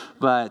works,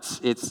 but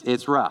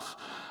it's rough.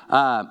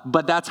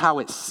 But that's how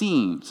it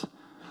seemed.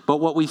 But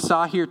what we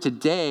saw here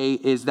today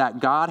is that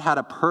God had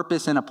a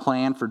purpose and a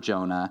plan for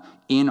Jonah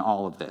in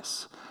all of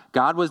this.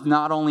 God was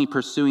not only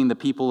pursuing the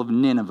people of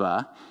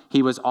Nineveh,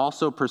 he was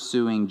also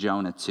pursuing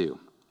Jonah too.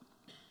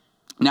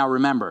 Now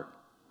remember,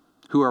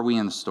 who are we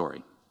in the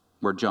story?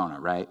 We're Jonah,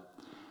 right?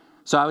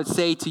 So I would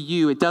say to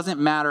you, it doesn't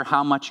matter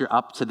how much you're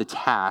up to the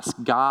task,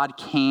 God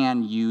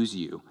can use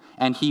you,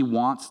 and he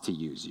wants to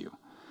use you.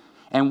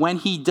 And when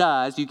he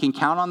does, you can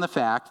count on the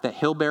fact that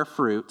he'll bear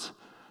fruit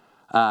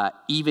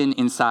even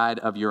inside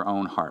of your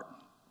own heart.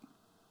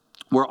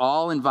 We're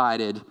all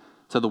invited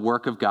to the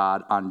work of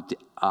God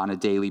on a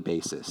daily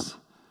basis.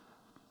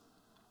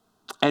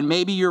 And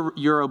maybe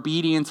your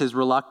obedience is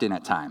reluctant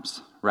at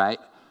times, right?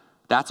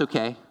 That's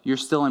okay. You're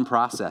still in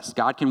process.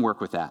 God can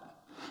work with that.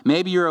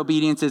 Maybe your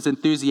obedience is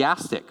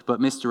enthusiastic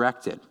but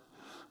misdirected.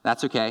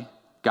 That's okay.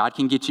 God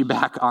can get you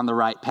back on the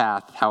right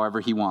path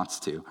however he wants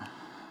to.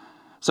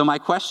 So my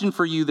question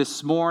for you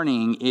this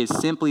morning is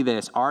simply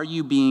this: are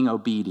you being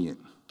obedient?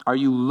 Are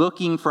you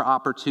looking for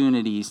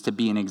opportunities to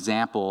be an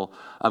example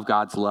of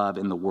God's love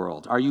in the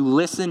world? Are you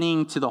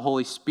listening to the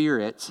Holy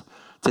Spirit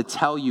to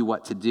tell you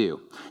what to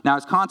do? Now, I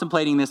was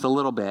contemplating this a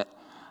little bit,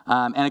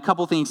 and a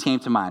couple things came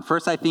to mind.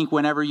 First, I think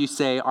whenever you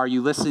say, are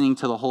you listening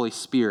to the Holy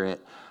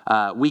Spirit,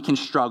 we can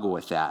struggle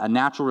with that. A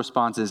natural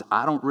response is,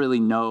 I don't really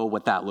know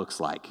what that looks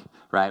like,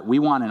 right? We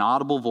want an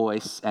audible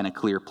voice and a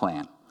clear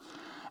plan.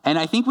 And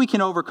I think we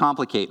can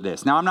overcomplicate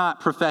this. Now, I'm not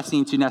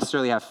professing to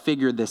necessarily have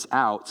figured this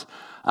out,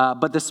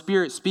 but the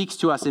Spirit speaks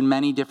to us in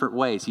many different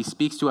ways. He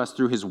speaks to us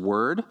through his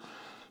word.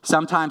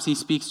 Sometimes he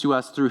speaks to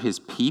us through his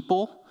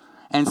people.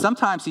 And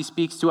sometimes he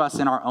speaks to us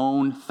in our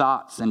own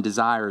thoughts and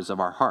desires of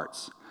our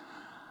hearts.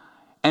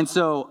 And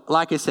so,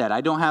 like I said,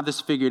 I don't have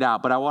this figured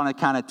out, but I want to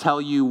kind of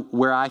tell you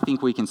where I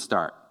think we can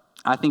start.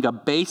 I think a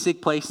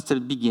basic place to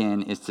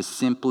begin is to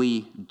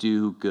simply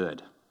do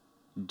good.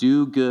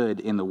 Do good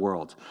in the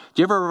world.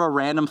 Do you ever have a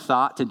random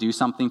thought to do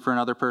something for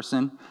another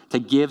person? To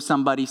give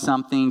somebody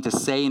something, to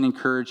say an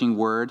encouraging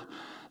word?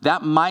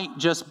 That might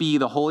just be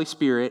the Holy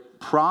Spirit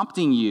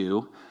prompting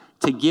you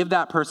to give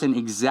that person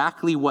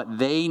exactly what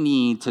they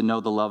need to know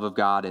the love of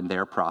God in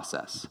their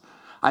process.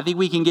 I think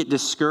we can get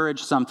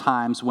discouraged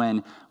sometimes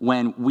when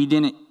we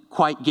didn't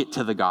quite get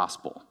to the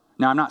gospel.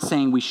 Now, I'm not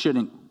saying we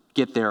shouldn't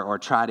get there or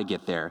try to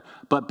get there,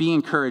 but be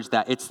encouraged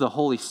that it's the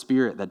Holy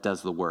Spirit that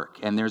does the work,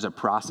 and there's a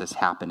process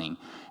happening.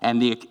 And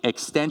the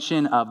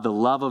extension of the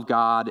love of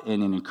God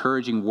in an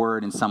encouraging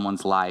word in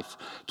someone's life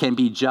can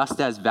be just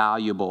as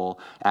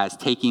valuable as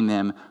taking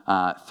them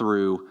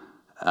through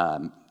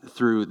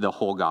the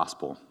whole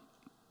gospel.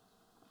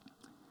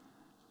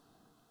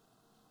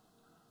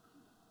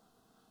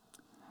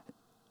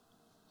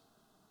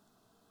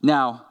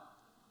 Now,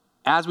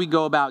 as we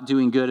go about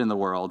doing good in the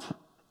world,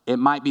 it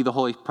might be the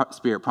Holy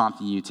Spirit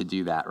prompting you to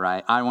do that,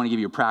 right? I want to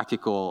give you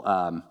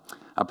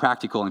a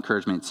practical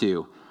encouragement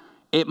too.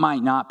 It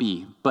might not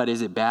be, but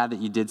is it bad that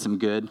you did some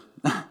good,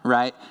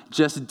 right?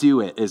 Just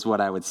do it is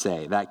what I would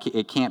say. That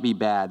it can't be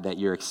bad that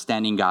you're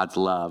extending God's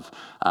love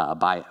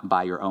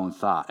by your own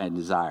thought and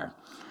desire.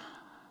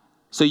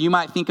 So you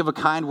might think of a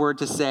kind word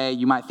to say.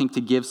 You might think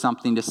to give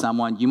something to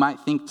someone. You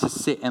might think to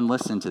sit and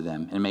listen to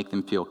them and make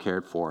them feel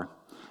cared for.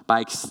 By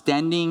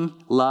extending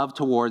love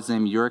towards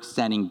them, you're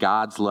extending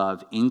God's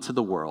love into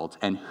the world,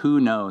 and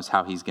who knows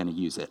how he's going to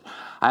use it.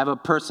 I have a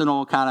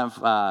personal kind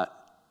of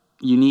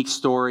unique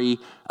story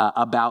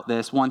about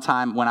this. One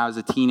time when I was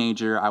a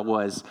teenager, I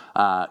was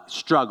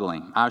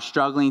struggling. I was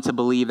struggling to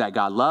believe that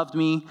God loved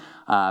me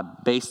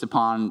based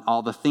upon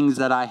all the things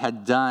that I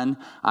had done.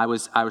 I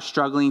was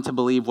struggling to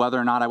believe whether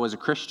or not I was a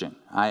Christian.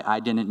 I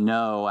didn't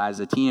know as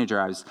a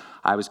teenager.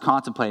 I was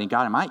contemplating,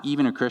 God, am I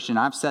even a Christian?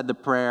 I've said the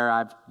prayer.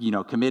 I've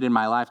committed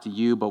my life to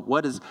you, but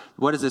what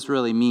does this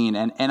really mean?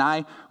 And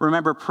I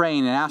remember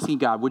praying and asking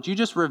God, would you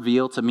just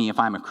reveal to me if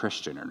I'm a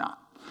Christian or not?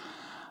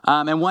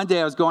 And one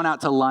day I was going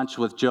out to lunch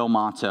with Joe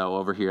Monto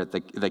over here at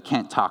the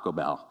Kent Taco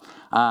Bell.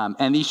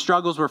 And these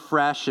struggles were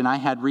fresh, and I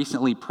had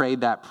recently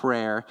prayed that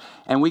prayer.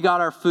 And we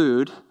got our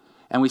food,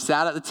 and we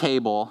sat at the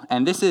table.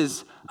 And this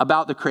is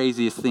about the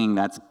craziest thing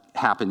that's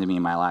happen to me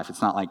in my life.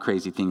 It's not like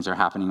crazy things are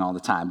happening all the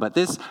time. But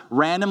this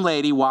random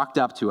lady walked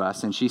up to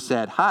us and she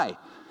said, "Hi,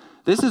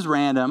 this is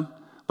random,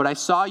 but I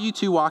saw you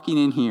two walking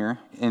in here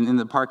in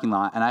the parking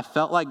lot, and I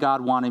felt like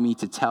God wanted me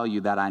to tell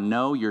you that I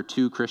know you're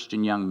two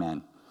Christian young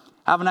men.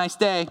 Have a nice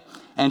day."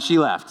 And she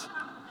left.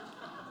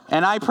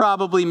 And I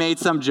probably made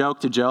some joke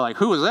to Joe, like,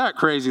 "Who was that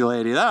crazy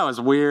lady? That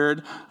was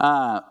weird."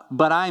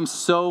 But I'm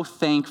so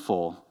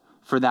thankful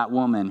for that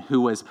woman who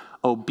was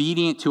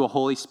obedient to a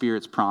Holy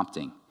Spirit's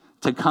prompting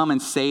to come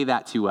and say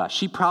that to us.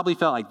 She probably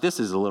felt like, this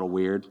is a little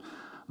weird,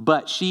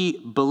 but she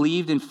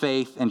believed in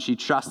faith and she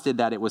trusted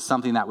that it was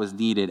something that was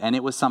needed, and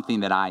it was something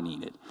that I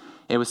needed.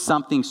 It was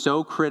something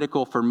so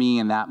critical for me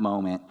in that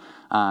moment,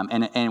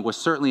 and it was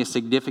certainly a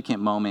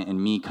significant moment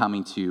in me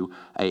coming to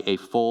a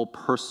full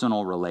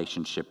personal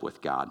relationship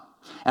with God.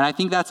 And I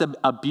think that's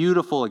a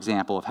beautiful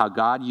example of how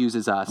God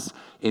uses us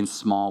in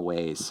small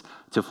ways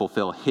to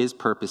fulfill his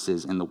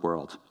purposes in the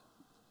world.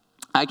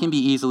 I can be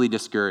easily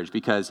discouraged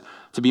because,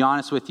 to be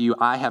honest with you,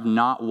 I have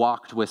not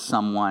walked with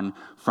someone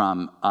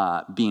from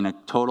being a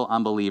total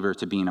unbeliever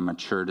to being a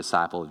mature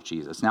disciple of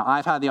Jesus. Now,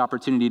 I've had the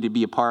opportunity to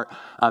be a part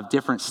of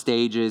different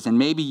stages, and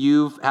maybe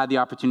you've had the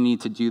opportunity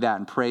to do that,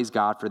 and praise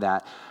God for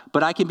that.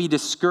 But I can be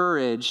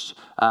discouraged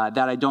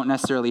that I don't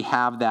necessarily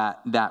have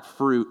that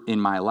fruit in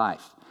my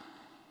life.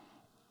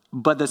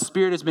 But the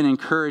Spirit has been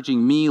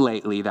encouraging me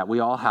lately that we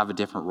all have a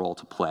different role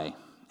to play.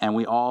 And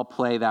we all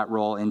play that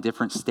role in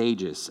different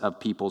stages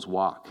of people's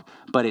walk.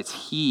 But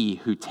it's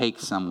he who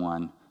takes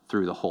someone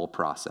through the whole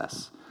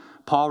process.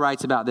 Paul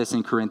writes about this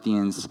in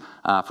Corinthians,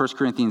 1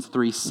 Corinthians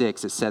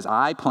 3:6. It says,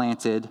 "I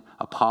planted,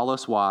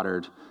 Apollos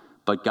watered,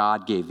 but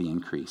God gave the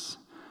increase.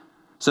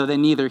 So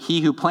then neither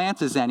he who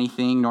plants is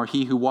anything, nor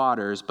he who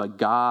waters, but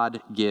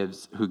God who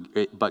gives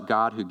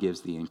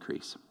the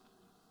increase."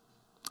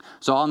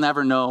 So I'll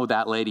never know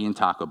that lady in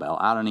Taco Bell.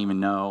 I don't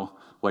even know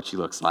what she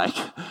looks like.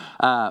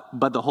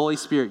 But the Holy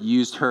Spirit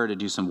used her to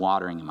do some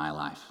watering in my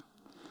life.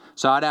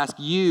 So I'd ask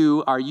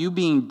you, are you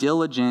being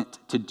diligent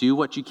to do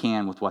what you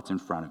can with what's in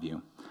front of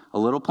you? A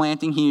little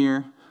planting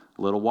here,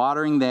 a little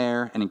watering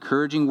there, an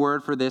encouraging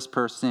word for this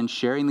person,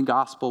 sharing the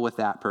gospel with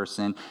that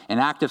person, an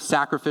act of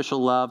sacrificial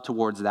love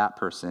towards that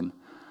person.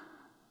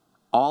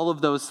 All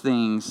of those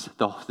things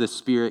the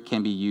Spirit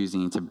can be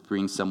using to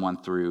bring someone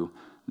through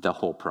the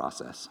whole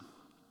process.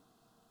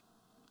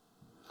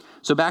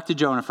 So back to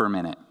Jonah for a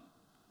minute.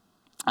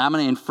 I'm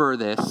going to infer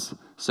this,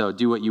 so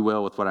do what you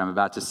will with what I'm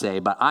about to say,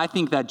 but I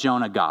think that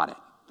Jonah got it.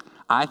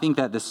 I think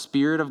that the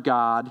Spirit of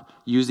God,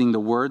 using the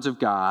words of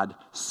God,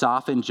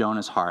 softened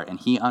Jonah's heart, and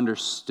he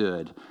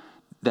understood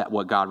that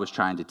what God was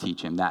trying to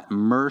teach him, that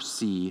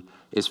mercy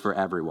is for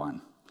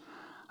everyone.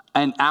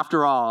 And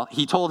after all,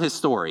 he told his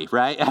story,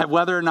 right?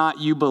 Whether or not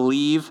you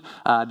believe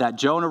that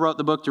Jonah wrote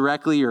the book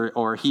directly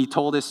or he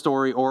told his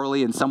story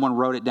orally and someone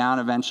wrote it down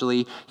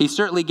eventually, he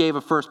certainly gave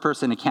a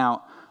first-person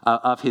account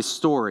of his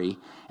story.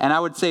 And I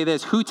would say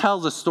this, who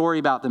tells a story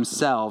about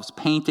themselves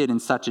painted in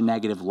such a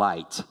negative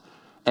light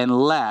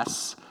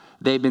unless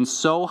they've been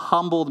so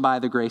humbled by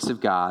the grace of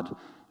God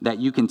that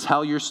you can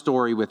tell your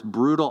story with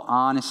brutal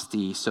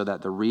honesty so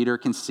that the reader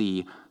can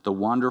see the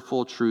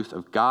wonderful truth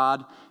of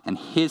God and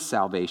his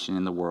salvation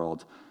in the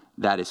world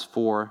that is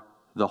for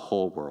the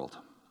whole world.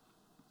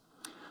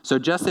 So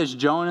just as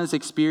Jonah's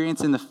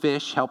experience in the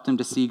fish helped him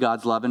to see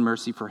God's love and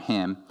mercy for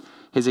him,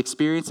 his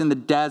experience in the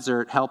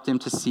desert helped him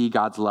to see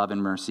God's love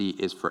and mercy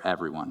is for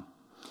everyone.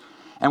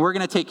 And we're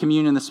going to take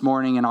communion this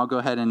morning, and I'll go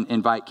ahead and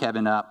invite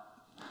Kevin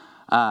up,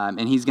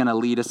 and he's going to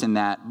lead us in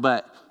that.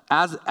 But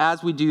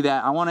as we do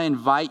that, I want to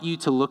invite you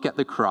to look at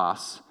the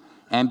cross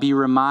and be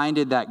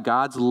reminded that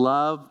God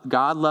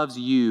loves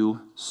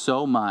you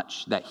so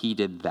much that he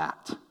did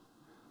that.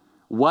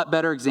 What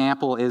better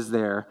example is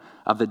there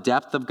of the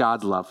depth of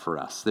God's love for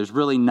us? There's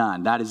really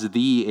none. That is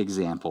the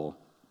example.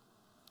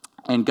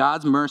 And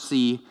God's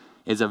mercy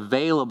is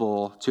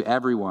available to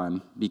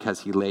everyone because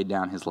he laid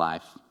down his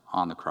life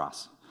on the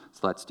cross.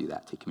 So let's do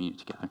that. Take communion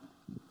together.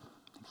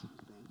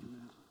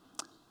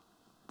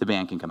 The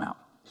band can come out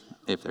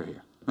if they're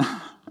here.